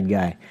the bad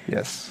guy?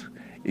 Yes.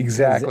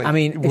 Exactly. I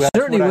mean, That's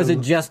certainly what was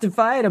it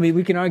justified? I mean,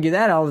 we can argue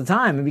that all the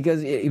time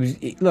because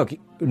look,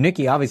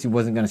 Nicky obviously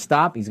wasn't going to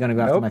stop. He's going to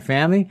go after my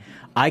family.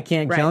 I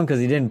can't kill him because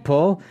he didn't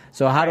pull.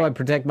 So how do I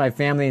protect my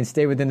family and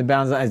stay within the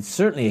bounds? It's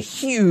certainly a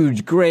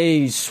huge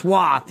gray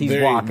swath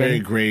he's walking.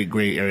 Very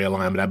gray area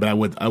line. But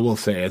I will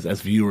say,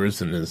 as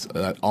viewers and as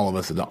all of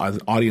us as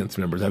audience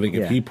members, I think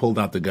if he pulled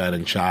out the gun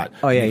and shot,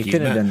 he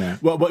couldn't have done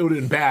that. Well, it would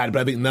have been bad.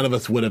 But I think none of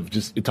us would have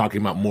just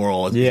talking about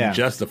moral as being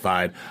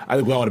justified. I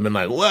think we all would have been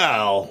like,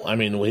 well, I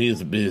mean,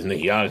 he's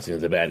Nicky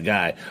Augustin's a bad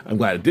guy. I'm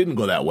glad it didn't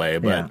go that way.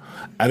 But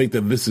I think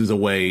that this is a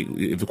way.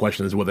 If the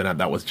question is whether or not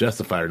that was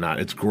justified or not,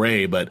 it's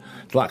gray, but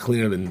it's a lot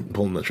cleaner than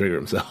pulling the trigger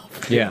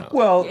himself. Yeah.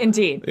 Well,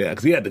 indeed. Yeah,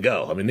 because he had to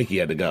go. I mean, Nicky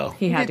had to go.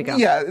 He had to go.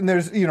 Yeah, and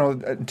there's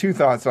two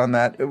thoughts on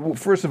that.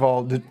 First of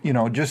all,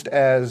 just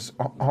as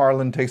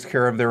Harlan takes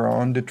care of their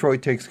own,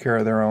 Detroit takes care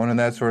of their own, and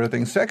that sort of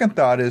thing. Second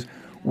thought is,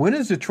 when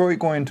is Detroit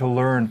going to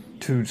learn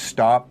to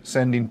stop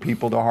sending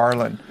people to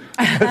Harlan?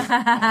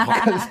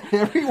 Because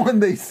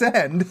everyone they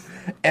send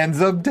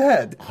ends up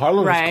dead.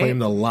 Harlan has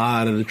claimed a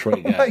lot of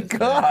Detroit guys. Oh my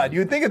God!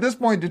 You'd think at this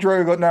point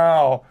Detroit would go,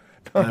 no.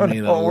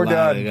 We're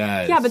done.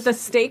 Yeah, but the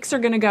stakes are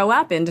going to go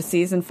up into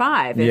season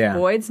 5. If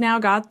Boyd's now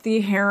got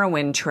the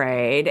heroin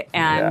trade,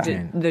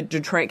 and the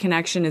Detroit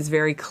connection is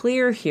very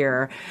clear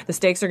here, the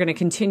stakes are going to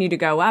continue to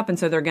go up, and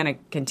so they're going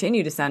to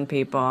continue to send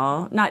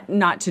people,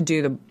 not to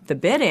do the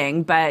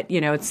bidding, but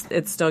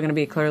it's still going to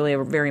be clearly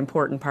a very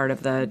important part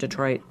of the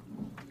Detroit.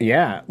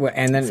 Yeah, well,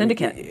 and then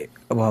syndicate.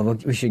 Well,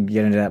 we should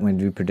get into that when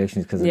we do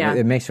predictions because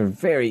it makes for a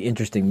very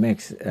interesting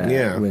mix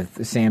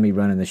with Sammy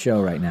running the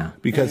show right now.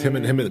 Because him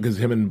and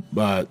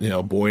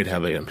Boyd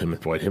have him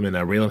and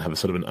Raylan have a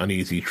sort of an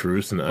uneasy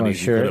truce and an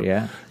uneasy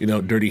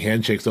dirty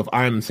handshake. So if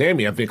I'm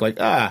Sammy, I think like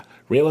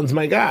Raylan's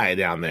my guy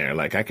down there.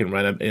 Like I can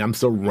run. I'm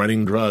still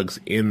running drugs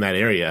in that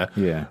area.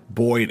 Yeah,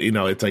 Boyd,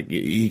 it's like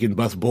he can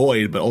bust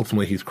Boyd, but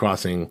ultimately he's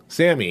crossing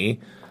Sammy.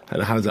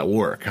 And how does that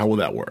work? How will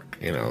that work?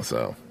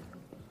 So.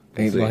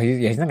 Well,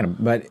 he's not going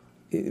to. But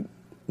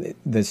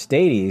the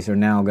Stadies are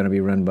now going to be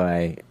run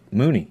by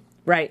Mooney,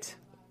 right?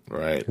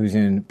 Who's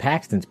in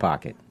Paxton's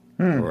pocket,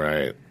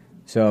 right?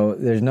 So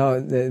there's no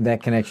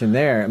that connection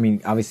there. I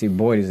mean, obviously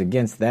Boyd is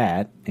against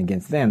them,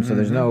 so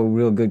there's no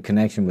real good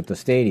connection with the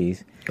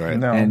Stadies, right?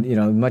 No.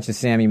 And much as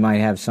Sammy might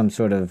have some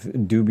sort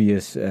of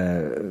dubious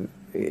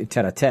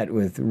tete-a-tete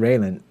with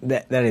Raylan,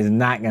 that is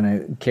not going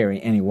to carry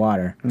any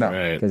water. No,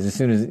 because as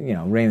soon as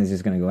Raylan's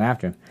just going to go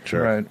after him.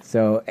 Sure. Right.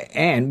 So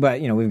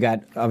but we've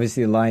got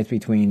obviously alliance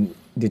between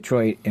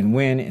Detroit and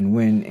Wynn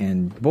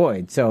and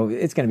Boyd. So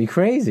it's going to be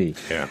crazy.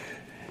 Yeah.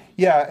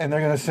 Yeah, and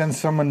they're going to send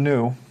someone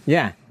new.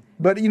 Yeah.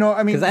 But I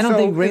mean, because I don't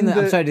think Raylan.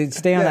 I'm sorry to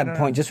stay on that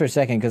point just for a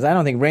second because I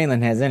don't think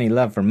Raylan has any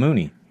love for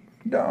Mooney.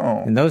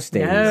 No. In those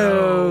stages.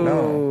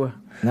 No.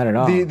 Not at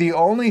all. The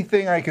only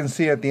thing I can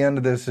see at the end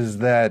of this is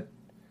that.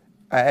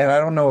 And I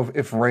don't know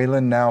if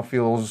Raylan now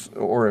feels,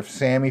 or if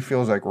Sammy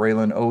feels like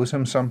Raylan owes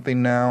him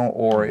something now,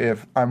 or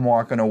if I'm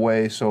walking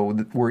away so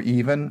that we're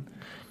even.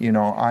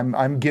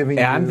 I'm giving.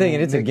 Yeah, I'm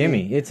thinking it's a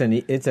gimme. It's a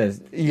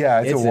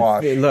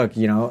wash. Look,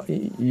 you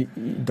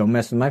don't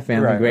mess with my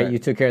family. Right, Great, right. You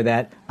took care of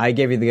that. I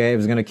gave you the guy that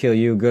was going to kill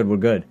you. Good, we're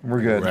good. We're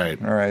good. Right.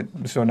 All right.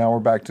 So now we're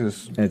back to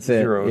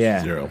zeros.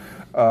 Yeah. 0.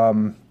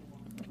 Well,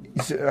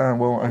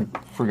 I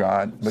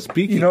forgot. But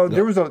Speaking,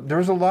 there was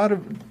a lot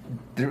of.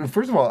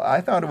 First of all, I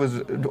thought it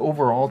was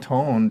overall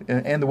tone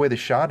and the way they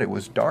shot it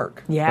was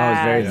dark. Yeah, it was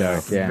very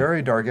dark. Yeah,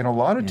 very dark, and a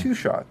lot of two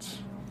shots.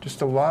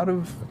 Just a lot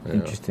of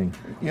interesting.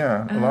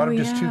 Yeah, a lot of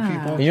just two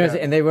people.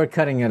 And they were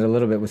cutting it a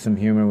little bit with some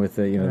humor with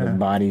the the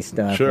body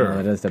stuff Sure. and all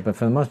that other stuff. But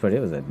for the most part,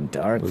 it was a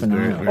dark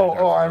phenomenon.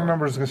 I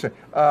remember what I was going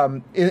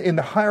to say. In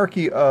the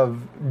hierarchy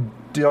of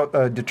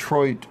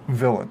Detroit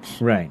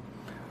villains, right?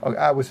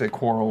 I would say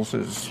Quarles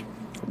is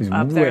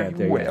up there.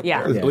 Way up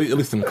there. At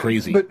least I'm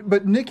crazy.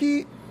 But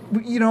Nicky.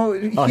 he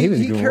was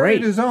he great.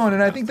 carried his own,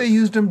 and I think they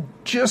used him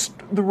just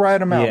the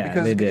right amount. Yeah,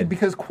 because they did.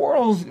 Because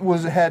Quarles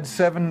had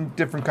 7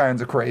 different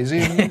kinds of crazy,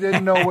 and you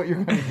didn't know what you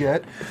were going to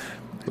get.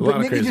 But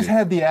Nicky just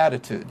had the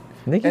attitude.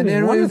 Nicky and was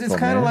it wonderful, it's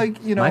kind of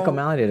like Michael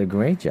Malley did a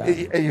great job.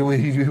 He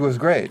was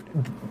great,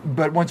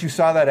 but once you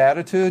saw that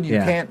attitude, you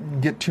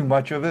can't get too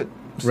much of it.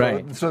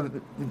 So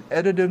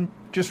edited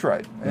just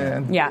right,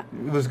 and it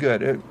was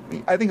good.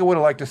 I think I would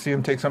have liked to see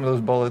him take some of those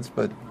bullets,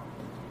 but.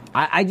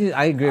 I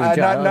agree with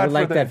John. I would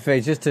like that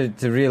phase just to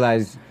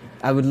realize.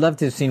 I would love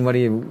to have seen what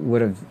he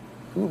would have.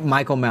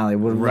 Michael Malley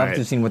would have loved to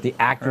have seen what the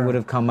actor would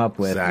have come up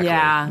with.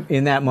 Exactly.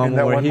 In that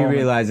moment where he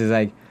realizes,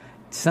 like,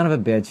 son of a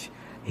bitch.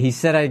 He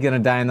said I'm going to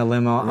die in the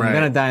limo. I'm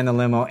going to die in the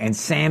limo, and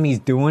Sammy's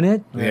doing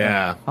it.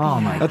 Yeah.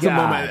 Oh my God.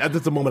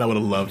 That's a moment I would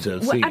have loved to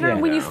have seen. I don't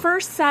know. When you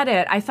first said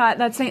it, I thought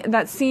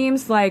that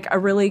seems like a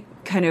really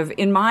kind of,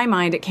 in my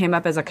mind, it came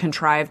up as a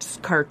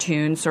contrived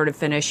cartoon sort of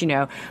finish,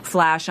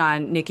 flash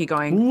on Nikki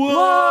going,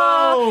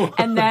 whoa!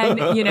 And then,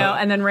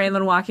 and then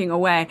Raylan walking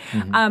away.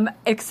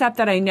 Except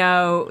that I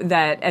know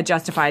that at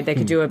Justified they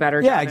could do a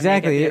better job. Yeah,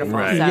 exactly. And make it beautiful.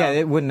 Right. So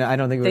it wouldn't. I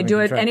don't think they do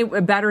it any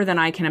better than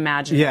I can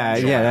imagine. Yeah.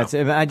 That's.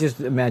 I just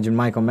imagine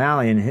Mike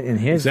O'Malley in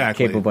his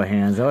capable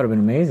hands. That would have been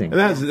amazing. And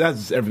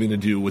that's everything to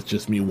do with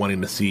just me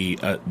wanting to see.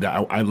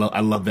 I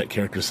love that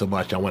character so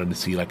much. I wanted to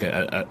see like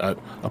a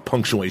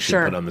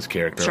punctuation put on this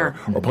character,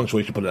 or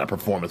punctuation put on that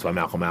performance by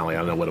Malcolm O'Malley. I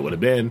don't know what it would have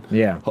been.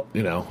 Yeah.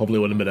 Hopefully it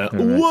would have been a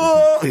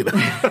whoa.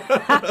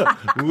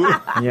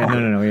 Yeah.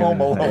 No.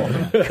 Home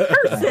Alone.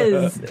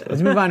 Curses.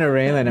 Let's move on to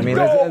Raylan. I mean,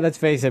 let's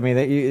face it. I mean,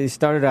 you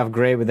started off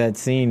great with that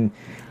scene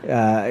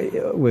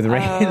with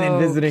Raylan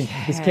visiting.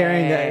 He's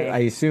carrying that, I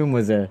assume,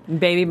 was a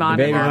baby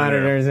monitor. Baby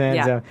monitor's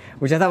hands,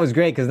 which I thought was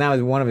great because now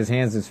one of his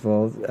hands is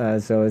full.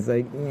 So it's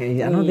like,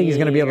 I don't think he's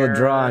going to be able to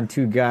draw on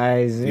two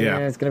guys. Yeah.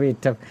 It's going to be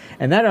tough.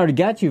 And that already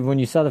got you when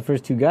you saw the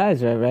first two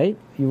guys, right?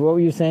 What were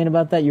you saying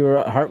about that?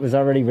 Your heart was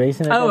already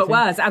racing at that it scene?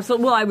 was.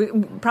 Absolutely.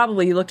 Well,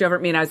 probably you looked over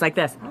at me and I was like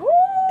this.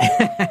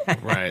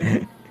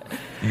 Right.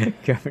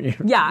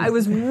 Yeah, I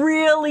was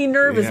really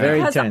nervous. Yeah.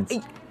 Very tense.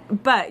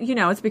 But,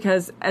 it's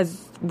because,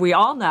 as we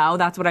all know,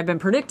 that's what I've been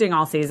predicting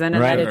all season,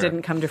 and then it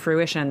didn't come to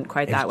fruition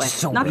quite that way.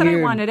 So Not weird. that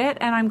I wanted it,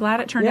 and I'm glad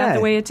it turned out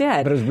the way it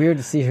did. But it was weird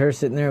to see her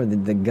sitting there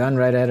with the gun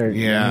right at her.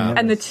 Yeah.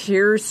 And the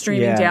tears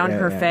streaming down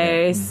her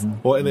face.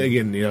 Mm-hmm. Well, and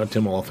again,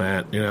 Tim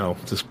Oliphant,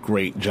 just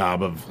great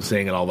job of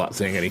saying it all without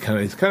saying it. He's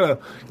kind of a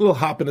little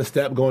hop in a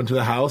step going to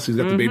the house. He's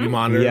got the baby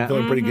monitor,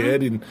 feeling pretty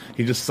good, and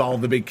he just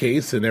solved the big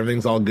case, and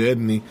everything's all good,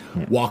 and he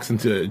walks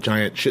into a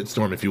giant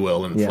shitstorm, if you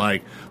will, and it's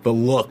like the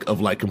look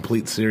of like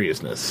complete seriousness.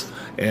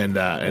 And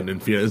in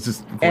fear, it's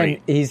just great.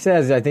 And he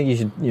says, I think you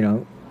should,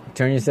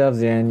 turn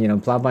yourselves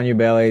in, plop on your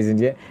bellies, and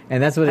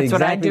that's what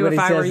what I'd do what he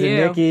if I says were to you.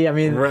 Nikki. I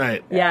mean,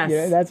 right?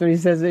 Yes, that's what he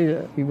says.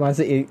 He wants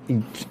to.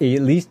 He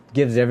at least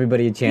gives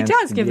everybody a chance. He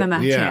does give them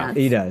a chance.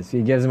 He does.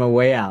 He gives them a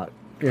way out.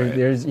 Here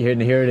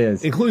it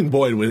is. Including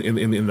Boyd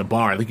in the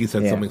bar. I think he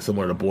said something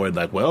similar to Boyd,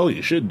 like, "Well,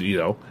 you should,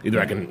 either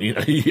I can,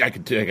 I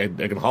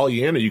can haul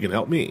you in, or you can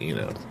help me."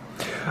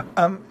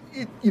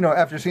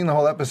 After seeing the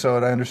whole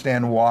episode, I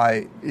understand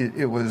why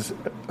it was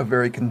a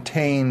very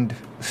contained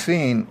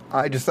scene.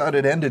 I just thought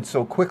it ended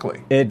so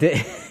quickly. It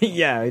did.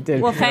 Yeah, it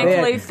did. Well,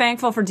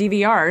 thankful for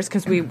DVRs,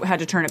 because we had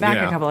to turn it back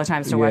a couple of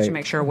times to watch and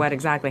make sure what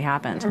exactly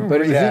happened.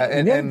 But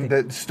and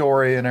the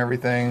story and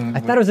everything.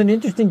 I thought it was an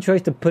interesting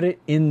choice to put it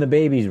in the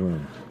baby's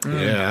room.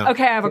 Yeah.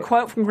 Okay, I have a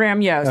quote from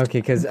Graham Yost.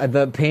 Okay, because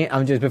the paint.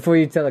 I'm just before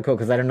you tell the quote,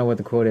 because I don't know what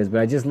the quote is,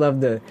 but I just love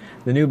the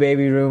new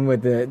baby room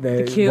with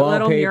the cute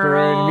little wallpaper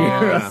and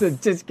murals. Yeah.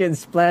 It's just getting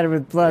splattered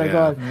with blood.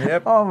 Yeah.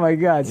 Yep. Oh my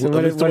God! So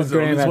what does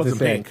Graham have to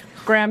say?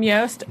 Graham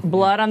Yost,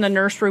 blood on the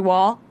nursery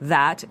wall.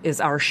 That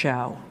is our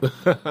show.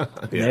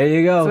 There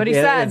you go. That's what he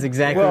said. That's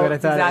exactly what I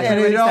thought.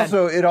 Exactly.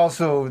 And it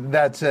also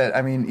that's it.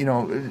 I mean, you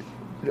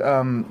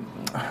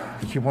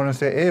want to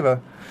say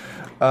Ava,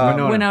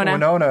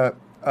 Winona.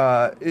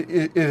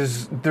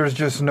 There's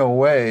just no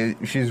way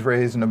she's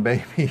raising a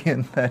baby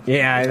in that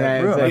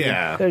room.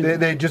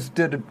 They just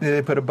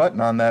they put a button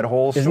on that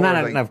whole story. There's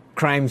not enough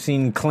crime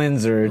scene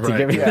cleanser to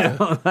get rid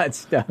of all that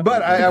stuff.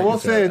 But I will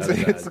say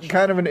it's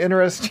kind of an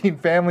interesting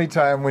family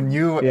time when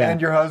you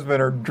and your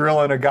husband are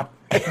drilling a guy.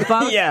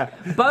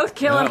 Both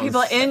killing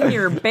people in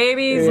your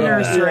baby's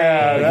nursery.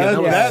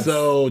 That's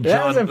so John.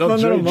 That was a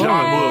fun little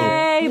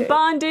Yay,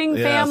 bonding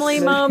family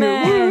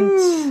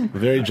moment.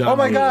 Very John. Oh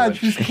my God,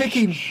 Woo-ish. she's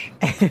kicking.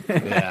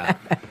 Yeah,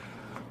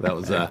 that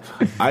was. I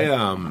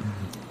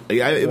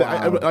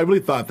really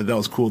thought that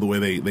was cool the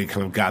way they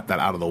kind of got that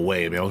out of the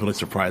way. I mean, I was really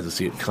surprised to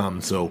see it come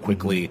so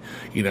quickly.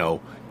 In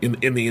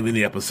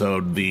the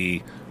episode,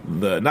 the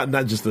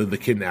not just the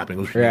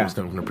kidnapping, which was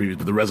coming from the previews,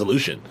 but the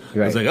resolution.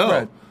 Right. It's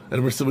like,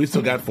 and we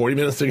still got 40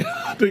 minutes to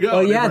go. Oh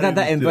yeah,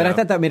 but I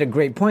thought that made a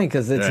great point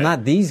because it's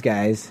not these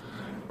guys,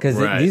 because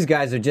these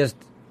guys are just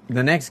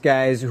the next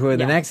guys who are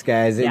the next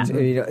guys.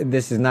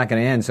 This is not going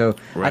to end. So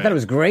I thought it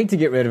was great to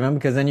get rid of him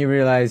because then you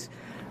realize,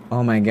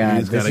 oh my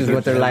God, this is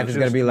what their life is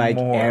going to be like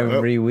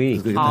every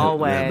week.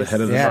 Always. The head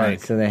of the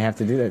strike. So they have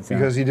to do that.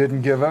 Because he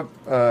didn't give up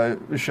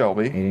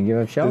Shelby. He didn't give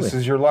up Shelby. This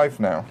is your life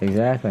now.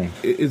 Exactly.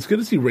 It's good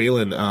to see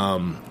Raylan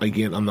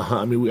again on the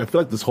hunt. I mean, I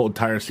feel like this whole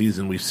entire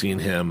season we've seen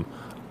him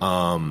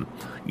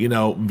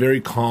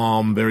very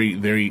calm, very,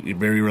 very,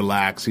 very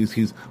relaxed.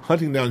 He's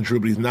hunting down Drew,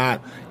 but he's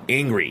not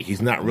angry.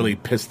 He's not really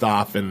pissed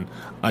off, and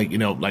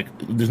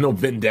there's no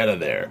vendetta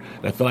there.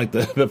 And I feel like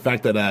the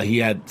fact that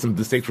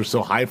the stakes were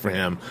so high for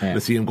him to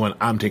see him going,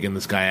 I'm taking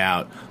this guy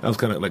out. That was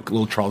kind of like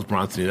little Charles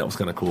Bronson. That was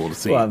kind of cool to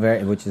see. Well,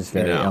 which is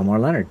very Elmore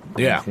Leonard.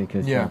 Yeah,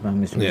 because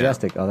Mr.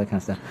 Majestic, all that kind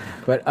of stuff.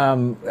 But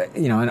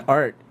in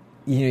art.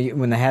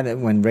 When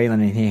Raylan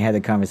and he had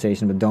the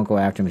conversation, but don't go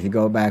after him. If you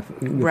go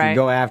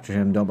after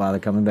him, don't bother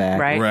coming back.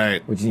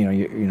 Right. Which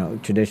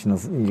traditional.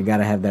 You got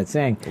to have that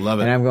saying.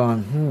 Love it. And I'm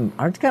going,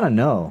 Art's got to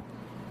know.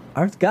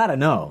 Art's got to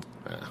know.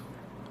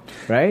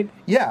 Right?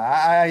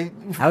 Yeah,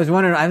 I was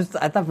wondering. I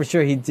thought for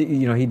sure he'd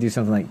do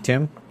something like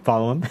Tim.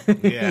 follow him,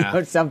 Yeah.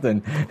 or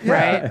something.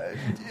 Right.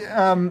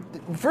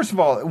 First of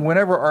all,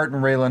 whenever Art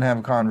and Raylan have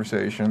a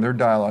conversation, their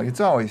dialogue, it's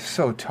always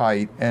so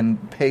tight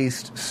and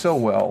paced so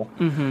well.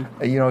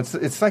 Mm-hmm. You know,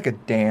 it's like a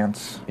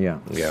dance. Yeah.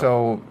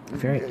 So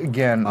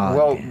again,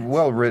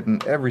 well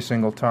written every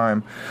single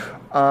time.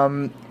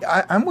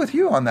 I'm with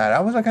you on that. I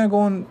was like kind of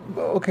going,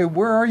 okay,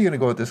 where are you going to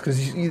go with this? Because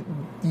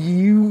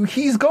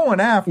he's going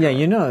after. Yeah,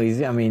 you know,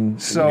 I mean.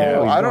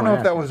 So I don't know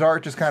if that was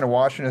Art just kind of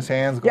washing his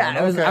hands. Going,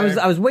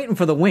 I was waiting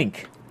for the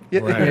wink. Yeah,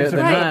 Right,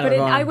 but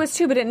I was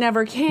too, but it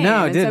never came.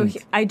 No, it didn't. So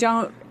I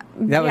don't.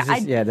 That was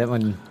that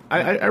one.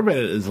 I read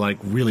it as like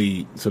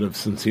really sort of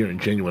sincere and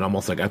genuine,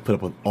 almost like I put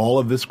up with all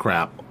of this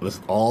crap,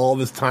 all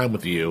this time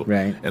with you,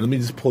 right? And let me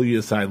just pull you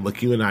aside,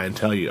 look you in the eye, and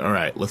tell you, all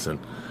right, listen,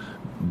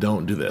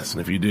 don't do this,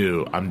 and if you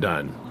do, I'm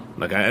done.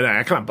 Like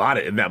I kind of bought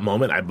it in that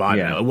moment. I bought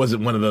it. It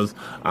wasn't one of those.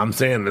 I'm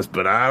saying this,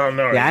 but I don't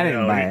know. Yeah, I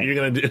didn't buy it. You're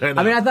gonna do.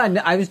 I mean, I thought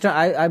I was.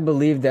 I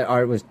believed that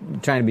Art was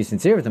trying to be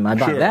sincere with him. I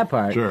bought that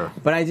part. Sure.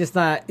 But I just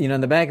thought,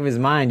 in the back of his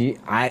mind,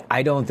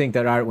 I don't think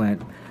that Art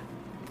went.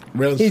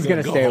 He's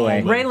going to stay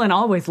away. Raylan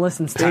always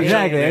listens to you.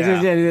 Exactly.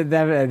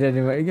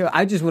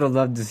 I just would have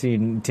loved to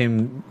see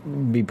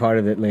Tim be part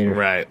of it later.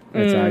 Right.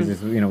 That's how I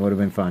just would have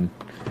been fun.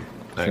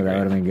 So that would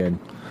have been good.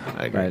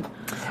 I agree. Right.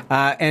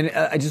 And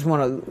I just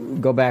want to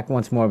go back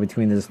once more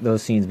between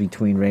those scenes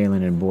between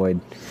Raylan and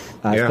Boyd,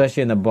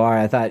 especially in the bar.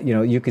 I thought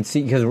you could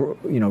see because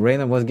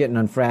Raylan was getting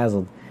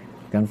unfrazzled.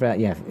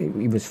 Yeah,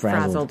 he was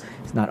frazzled.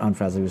 It's not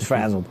unfrazzled. He was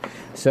frazzled.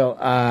 So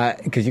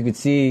because you could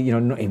see,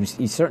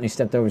 he certainly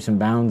stepped over some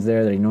bounds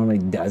there that he normally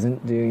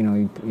doesn't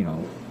do.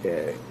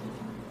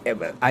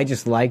 I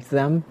just liked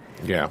them.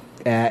 Yeah.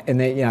 And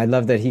then I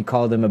love that he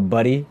called him a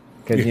buddy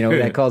because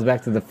that calls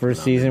back to the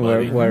first season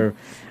where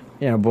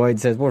Boyd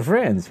says we're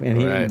friends,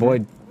 and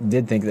Boyd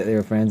did think that they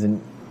were friends,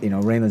 and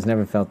Raylan's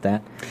never felt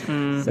that.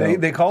 So.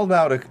 They called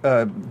out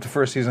the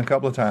first season a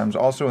couple of times.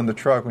 Also in the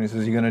truck when he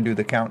says you're going to do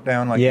the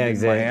countdown like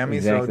in Miami.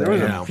 Exactly. So there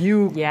was a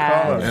few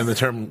call-outs. And the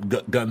term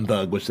gun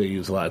thug, which they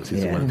use a lot in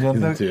season 1,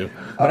 season 2.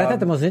 But I thought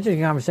the most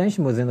interesting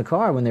conversation was in the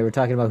car when they were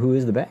talking about who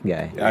is the bad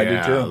guy. I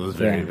do too. It was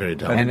very, very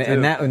telling.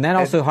 And that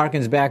also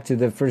harkens back to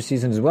the first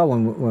season as well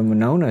when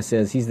Winona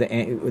says that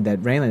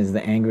Raylan is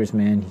the angriest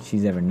man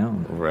she's ever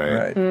known.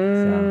 Right.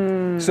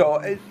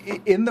 So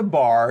in the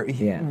bar,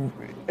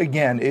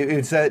 again,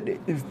 it's that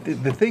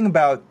the thing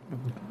about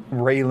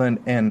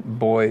Raylan and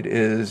Boyd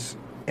is,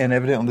 and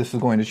evidently this is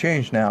going to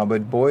change now,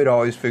 but Boyd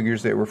always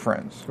figures they were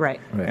friends. Right.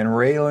 And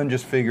Raylan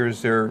just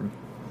figures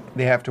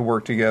they have to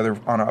work together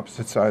on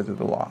opposite sides of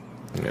the law.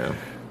 Yeah.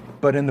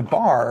 But in the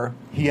bar,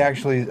 he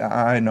actually,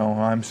 I know,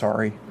 I'm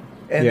sorry.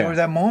 And there was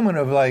that moment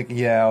of like,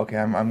 okay,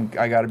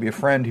 I got to be a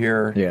friend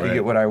here to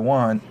get what I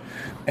want.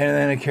 And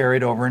then it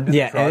carried over into the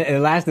truck. And it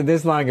lasted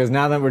this long because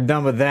now that we're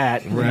done with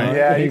that. Right.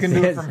 Yeah, you can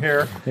do it from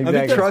here. Exactly. I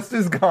think trust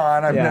is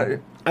gone.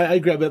 I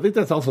agree, but I think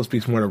that also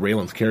speaks more to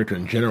Raylan's character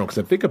in general, because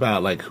I think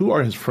about, like, who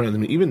are his friends? I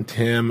mean, even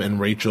Tim and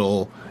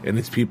Rachel and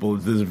these people,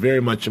 there's very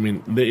much,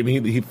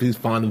 he's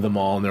fond of them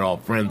all, and they're all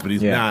friends, but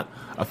he's not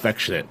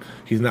affectionate.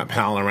 He's not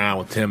palling around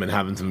with Tim and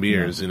having some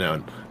beers, and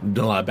doing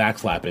a lot of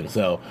backslapping.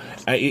 So,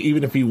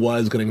 even if he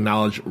was going to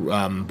acknowledge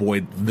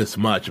Boyd this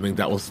much, I think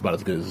that was about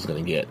as good as he's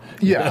going to get.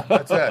 Yeah,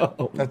 that's it.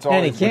 That's all.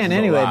 And he can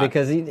anyway,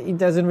 because he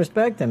doesn't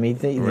respect him.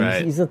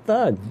 He's a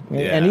thug. Yeah.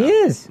 And he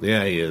is.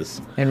 Yeah, he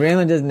is. And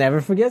Raylan just never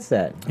forgets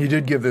that. He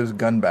did give his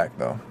gun back,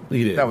 though.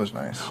 He did. That was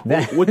nice.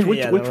 Which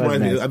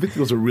reminds me, I think it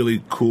was a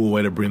really cool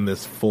way to bring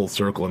this full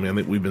circle. I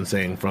think we've been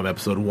saying from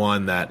episode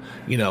 1 that,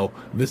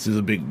 this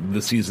is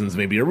the season's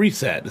maybe a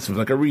reset. This was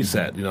like a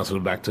reset, sort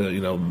of back to,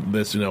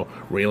 this,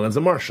 Raylan's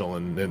a marshal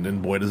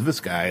and Boyd is this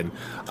guy.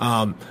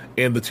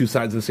 And the two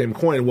sides of the same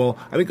coin. Well,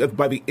 I think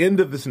by the end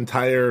of this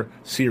entire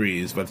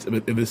series,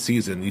 of this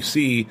season, you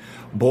see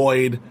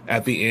Boyd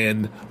at the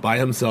end by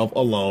himself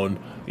alone,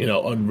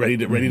 ready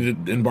to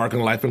embark on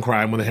a life in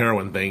crime with a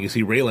heroin thing. You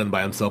see Raylan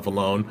by himself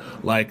alone,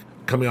 like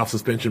coming off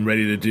suspension,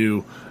 ready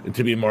to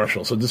be a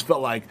marshal. So it just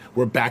felt like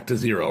we're back to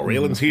zero.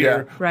 Raylan's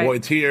here,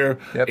 Boyd's here,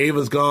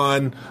 Ava's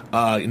gone,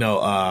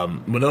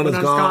 Winona's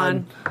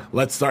gone.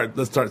 Let's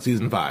start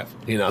season 5.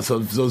 So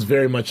it was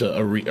very much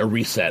a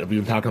reset.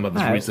 We've been talking about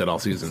this reset all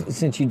season.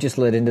 Since you just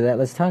led into that,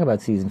 let's talk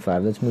about season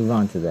 5. Let's move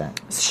on to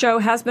that. Show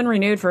has been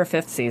renewed for a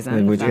 5th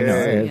season. We do know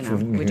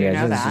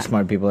that. The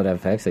smart people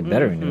at FX, they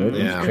better renew it.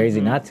 It's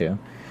crazy not to.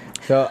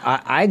 So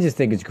I just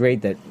think it's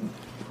great that,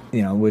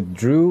 with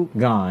Drew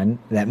gone,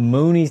 that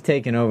Mooney's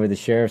taken over the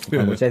sheriff's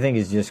department, which I think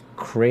is just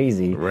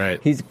crazy.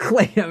 Right. He's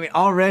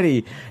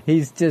already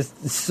he's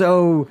just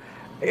so,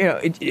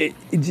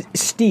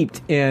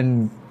 steeped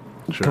in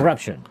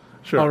corruption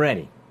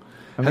already.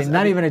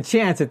 Not even a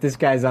chance that this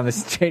guy's on the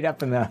straight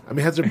up in the.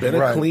 Has there been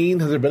a clean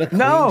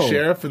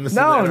sheriff in the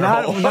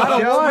not one.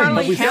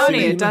 Shelby County,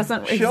 it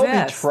doesn't exist.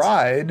 Shelby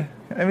tried.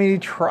 He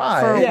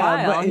tried for a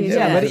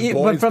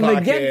while. But from the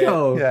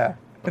get-go. Yeah.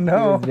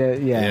 No.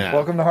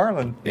 Welcome to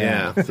Harlan.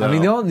 Yeah. So.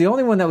 The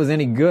only one that was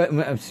any good,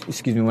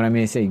 excuse me, when I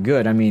may say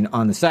good,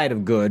 on the side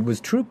of good was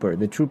Trooper.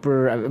 The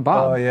Trooper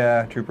Bob. Oh,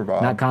 yeah, Trooper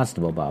Bob. Not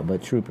Constable Bob,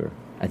 but Trooper.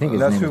 I think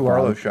his that's name who was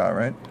Arlo Bob. shot,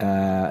 right?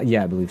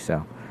 Yeah, I believe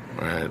so.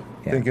 Right.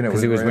 Yeah, Thinking it was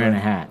because he was wearing Raylan. a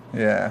hat.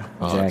 Yeah.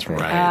 Oh, that's Exactly.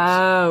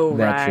 right. Oh,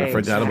 That's right. right.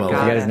 Forgot about If you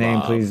that. got his name,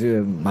 Bob. please.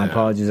 My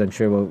apologies. I'm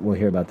sure we'll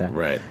hear about that.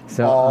 Right.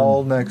 So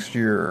All next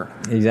year.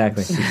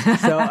 exactly.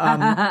 So,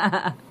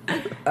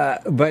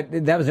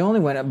 but that was the only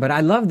one. But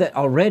I love that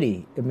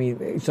already. I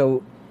mean,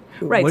 so.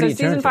 Right, what so do you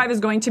turn season to? 5 is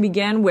going to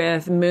begin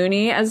with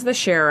Mooney as the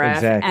sheriff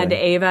Exactly. and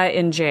Ava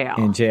in jail.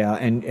 In jail,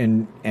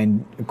 and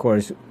of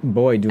course,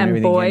 Boyd doing And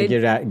everything he Boyd-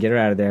 can to get her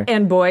out of there.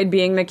 And Boyd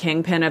being the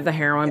kingpin of the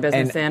heroin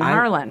business in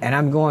Harlan. And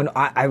I'm going,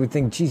 I would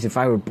think, geez, if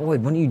I were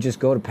Boyd, wouldn't you just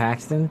go to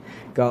Paxton,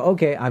 go,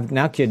 okay, I've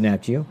now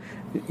kidnapped you,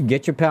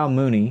 get your pal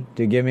Mooney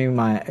to give me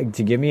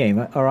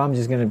Ava, or I'm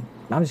just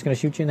gonna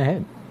shoot you in the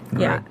head.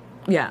 Yeah, Right.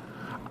 yeah.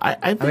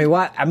 I mean,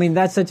 what? I mean,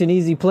 that's such an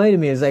easy play to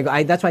me. It's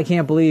like that's why I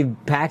can't believe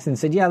Paxton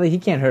said, "Yeah, he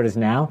can't hurt us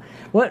now."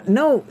 What?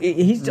 No,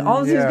 he's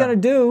all he's gonna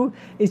do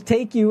is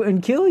take you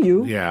and kill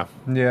you. Yeah.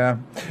 Yeah.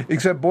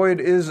 Except Boyd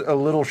is a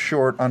little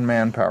short on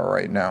manpower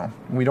right now.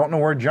 We don't know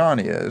where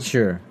Johnny is.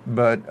 Sure.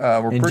 But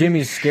we're And pretty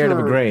Jimmy's scared of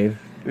a sure- grave.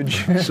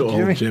 So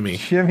old Jimmy.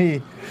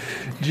 Jimmy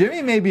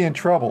may be in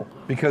trouble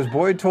because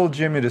Boyd told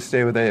Jimmy to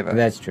stay with Ava.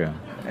 That's true.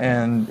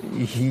 And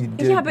he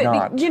did Yeah, but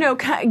not. you know,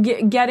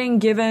 gifted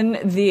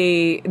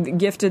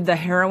the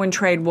heroin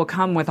trade will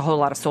come with a whole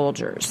lot of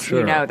soldiers. Sure.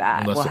 You know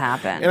that Unless will it-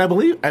 happen. And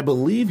I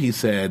believe he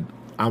said,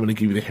 "I'm going to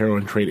give you the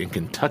heroin trade in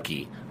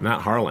Kentucky,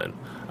 not Harlan."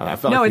 I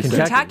felt No, like it's he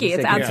said- Kentucky.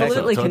 It's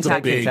absolutely so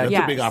Kentucky. It's a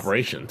Yes. big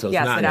operation. So it's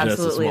Yes, not it just a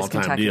absolutely is small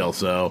time Kentucky. deal.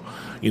 So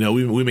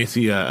we may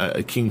see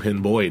a Kingpin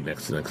Boyd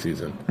next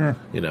season.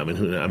 You know,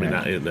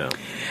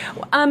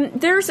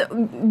 There's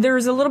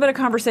a little bit of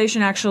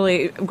conversation,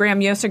 actually.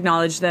 Graham Yost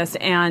acknowledged this,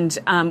 and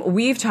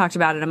we've talked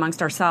about it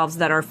amongst ourselves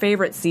that our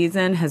favorite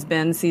season has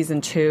been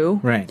season 2.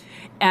 Right.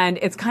 And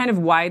it's kind of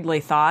widely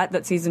thought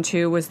that season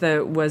 2 was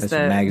the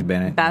Mags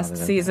Bennett. best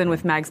season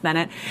with Mags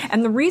Bennett.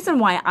 And the reason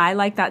why I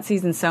liked that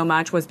season so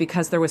much was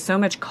because there was so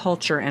much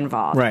culture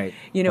involved. Right.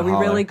 You know, The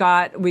we holler.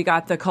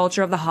 got the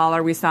culture of the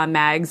holler. We saw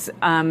Mags,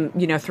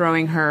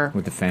 throwing her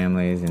With the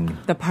families and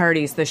the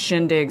parties, the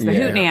shindigs, the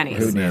Yeah. hootenannies.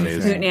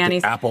 Hootenannies.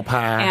 Hootenannies. The apple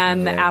pie.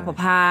 And the apple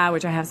pie,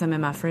 which I have some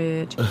in my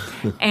fridge.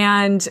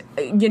 And,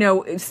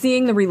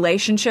 seeing the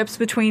relationships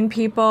between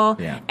people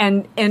Yeah.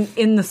 and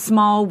in the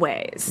small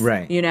ways.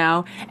 Right.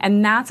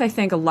 And that's, I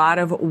think, a lot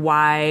of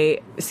why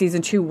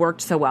season 2 worked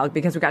so well,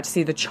 because we got to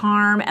see the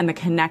charm and the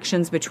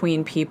connections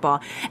between people.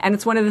 And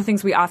it's one of the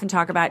things we often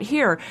talk about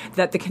here,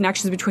 that the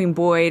connections between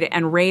Boyd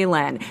and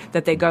Raylan,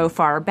 that they go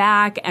far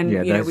back, and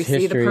Yeah, we those see the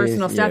histories.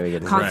 personal Yeah, stuff. we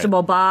get to-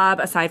 Constable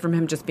Bob, aside from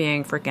him just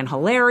being freaking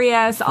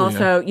hilarious,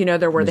 also,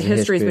 there were the There's a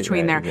histories history,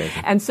 between right, there.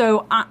 exactly. And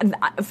so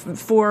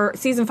for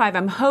season 5,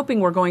 I'm hoping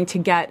we're going to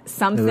get bit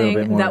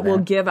something more that of will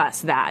that. give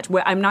us that.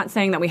 I'm not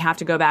saying that we have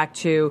to go back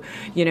to,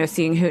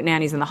 seeing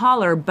hootenannies in the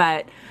holler,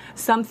 but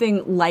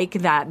something like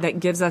that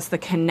gives us the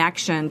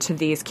connection to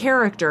these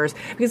characters,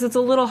 because it's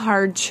a little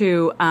hard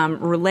to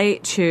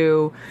relate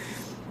to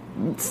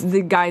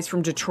the guys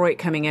from Detroit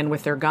coming in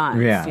with their guns.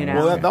 Yeah.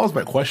 Well, that was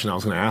my question. I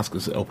was going to ask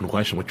this open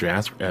question. What you're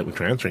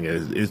answering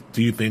is: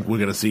 do you think we're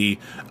going to see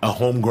a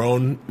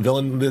homegrown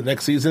villain the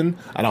next season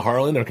out of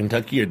Harlan or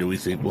Kentucky, or do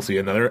we'll see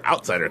another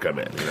outsider come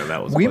in?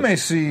 That was. We may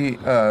see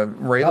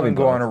Raylan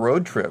go both. on a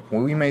road trip.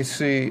 We may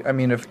see. I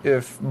mean,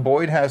 if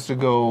Boyd has to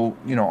go,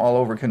 all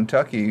over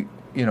Kentucky,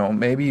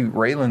 maybe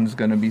Raylan's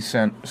going to be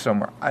sent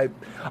somewhere.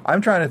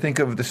 I'm trying to think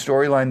of the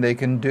storyline they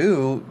can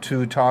do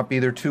to top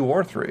either 2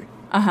 or 3.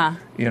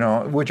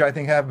 Which I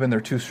think have been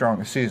their 2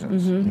 strongest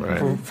seasons. Mm-hmm.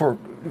 Right. For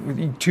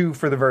 2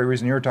 for the very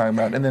reason you were talking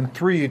about, and then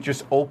 3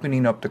 just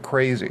opening up to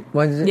crazy.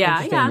 Well, it's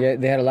Yeah, interesting. yeah.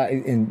 They had a lot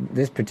in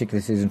this particular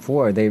season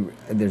 4.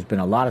 There's been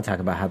a lot of talk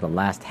about how the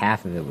last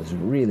half of it was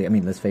really. I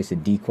mean, let's face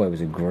it, Decoy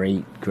was a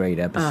great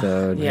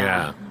episode.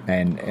 yeah.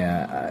 And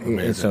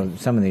so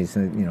some of these,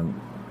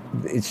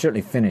 it's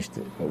certainly finished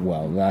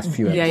well. The last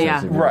few episodes,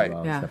 Yeah. did really Right. well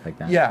and Yeah. stuff like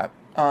that. Yeah,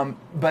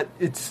 but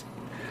it's.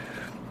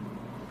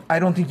 I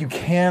don't think you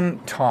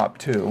can top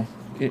 2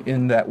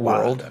 in that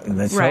world.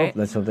 Let's Right. hope.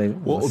 Let's hope they.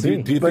 Well, We'll do see.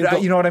 you think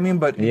But you know what I mean.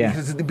 But Yeah.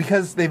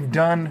 because they've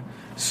done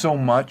so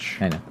much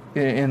I know.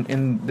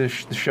 in the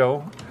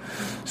show,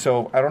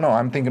 so I don't know.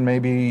 I'm thinking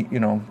maybe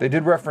they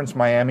did reference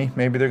Miami.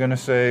 Maybe they're going to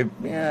say,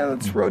 yeah,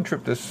 let's road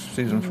trip this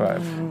season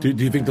 5. Do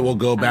you think that we'll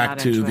go back not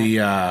to into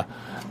the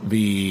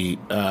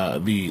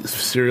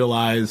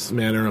serialized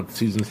manner of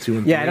seasons 2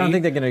 and 3? Yeah, I don't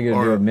think they're going to do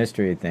Or- a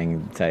mystery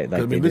thing like I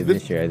they mean, did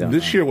this year. I don't.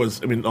 This know. year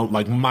was,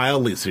 like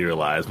mildly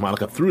serialized,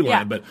 like a through line,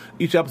 Yeah. but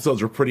each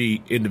episodes were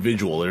pretty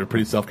individual. They were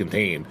pretty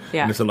self-contained.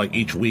 Yeah. And so,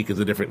 each week is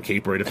a different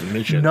caper, a different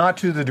mission. Not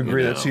to the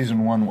degree You that know.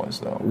 season 1 was,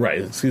 though.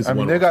 Right. Season I mean,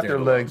 one they was got their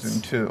standalones. legs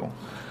in 2.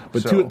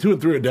 But So- 2 and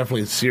 3 are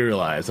definitely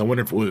serialized. I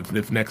wonder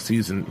if next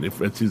season, if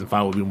season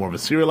 5 will be more of a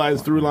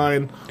serialized through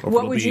line, or if What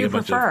it'll would be you a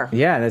bunch prefer? of.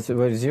 Yeah, that's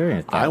what is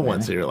your thought, I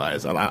want man?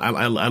 serialized.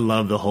 I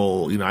love the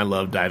whole. I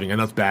love diving. I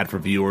know it's bad for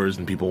viewers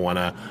and people want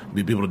to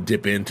be able to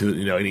dip into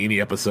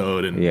any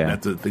episode, and Yeah.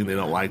 that's the thing they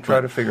don't like. Try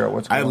But to figure out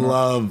what's I going on.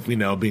 love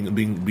being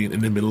in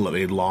the middle of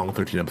a long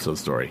 13 episode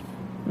story.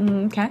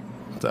 Okay.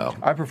 So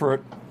I prefer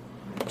it.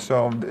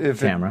 So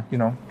if Camera.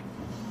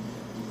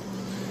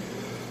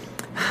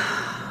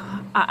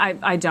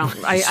 I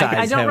don't.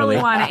 I don't really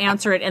want to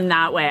answer it in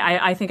that way.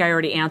 I think I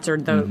already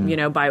answered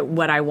by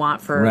what I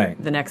want for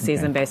the next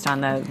season based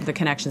on the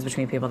connections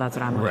between people. That's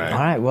what I'm looking for. All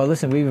right. Well,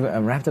 listen, we've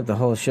wrapped up the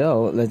whole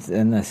show. Let's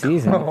end the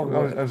season.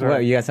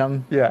 What, you got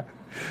something? Yeah.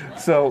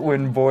 So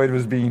when Boyd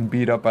was being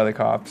beat up by the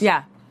cops,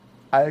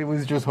 I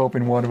was just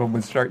hoping one of them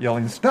would start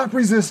yelling, "Stop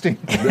resisting!"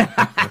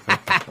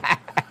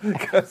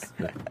 Because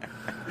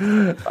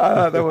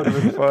that would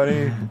have been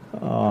funny.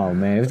 Oh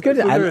man, it was good.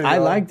 I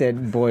liked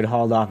that Boyd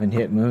hauled off and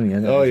hit Mooney.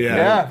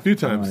 A few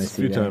times. Would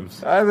you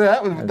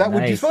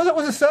suppose that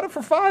was a setup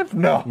for 5?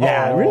 No.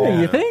 Yeah, really?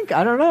 You think?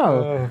 I don't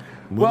know.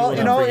 Well,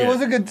 it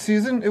was a good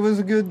season. It was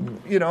a good,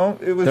 it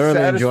was thoroughly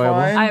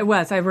satisfying.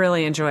 I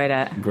really enjoyed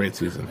it. Great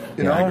season.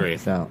 I agree.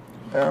 So.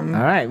 All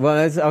right. Well,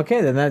 that's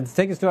okay then. Let's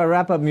take us to our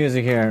wrap-up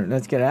music here.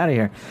 Let's get out of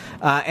here.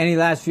 Any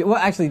last few? Well,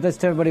 actually, let's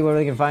tell everybody where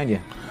they can find you.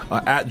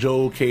 At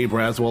Joe K.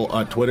 Braswell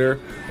on Twitter,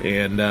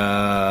 and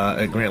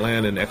at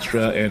Grantland and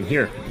Extra, and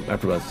here,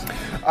 AfterBuzz.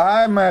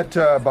 I'm at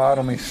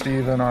Bottomley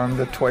Steven on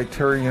the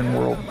Twiterian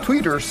world.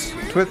 Tweeters.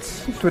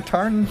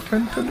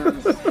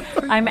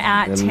 I'm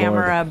at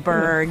Tamara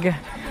Berg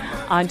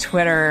on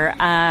Twitter.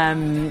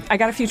 I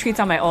got a few tweets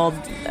on my old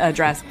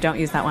address. Don't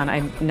use that one.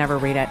 I never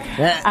read it.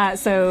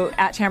 So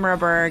at Tamara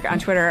Berg on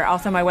Twitter.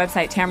 Also my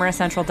website,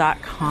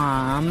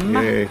 tamaracentral.com.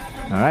 Yay. All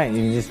right. You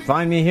can just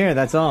find me here.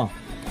 That's all.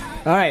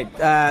 All right.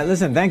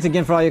 Listen, thanks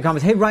again for all your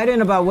comments. Hey, write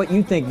in about what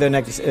you think the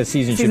next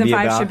season should be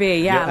about. Season 5 should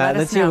be,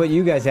 let's hear what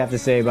you guys have to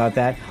say about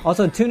that.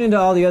 Also, tune into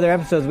all the other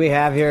episodes we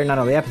have here. Not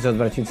only episodes,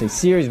 but I should say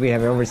series we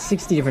have here. Over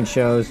 60 different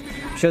shows.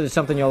 I'm sure there's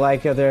something you'll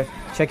like out there.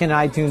 Check in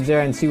iTunes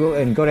there and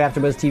and go to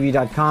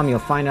AfterBuzzTV.com. You'll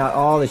find out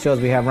all the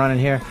shows we have running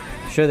here.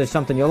 I'm sure there's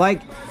something you'll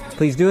like.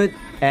 Please do it.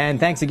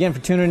 And thanks again for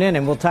tuning in,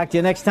 and we'll talk to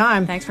you next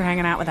time. Thanks for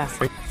hanging out with us.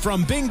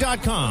 From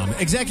Bing.com,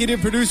 executive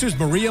producers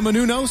Maria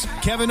Menounos,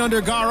 Kevin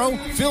Undergaro,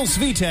 Phil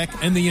Svitek,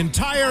 and the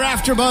entire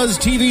AfterBuzz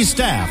TV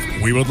staff,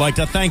 we would like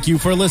to thank you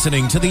for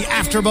listening to the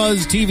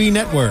AfterBuzz TV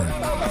network.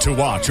 To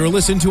watch or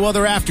listen to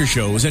other after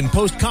shows and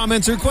post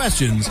comments or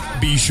questions,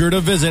 be sure to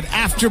visit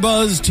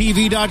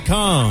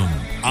AfterBuzzTV.com.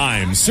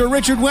 I'm Sir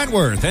Richard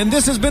Wentworth, and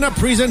this has been a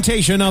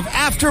presentation of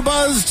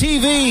AfterBuzz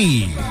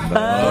TV.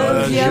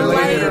 Buzz you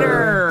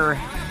later.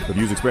 The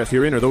views expressed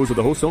herein are those of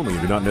the hosts only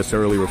and do not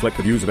necessarily reflect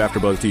the views of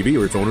AfterBuzz TV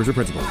or its owners or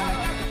principals.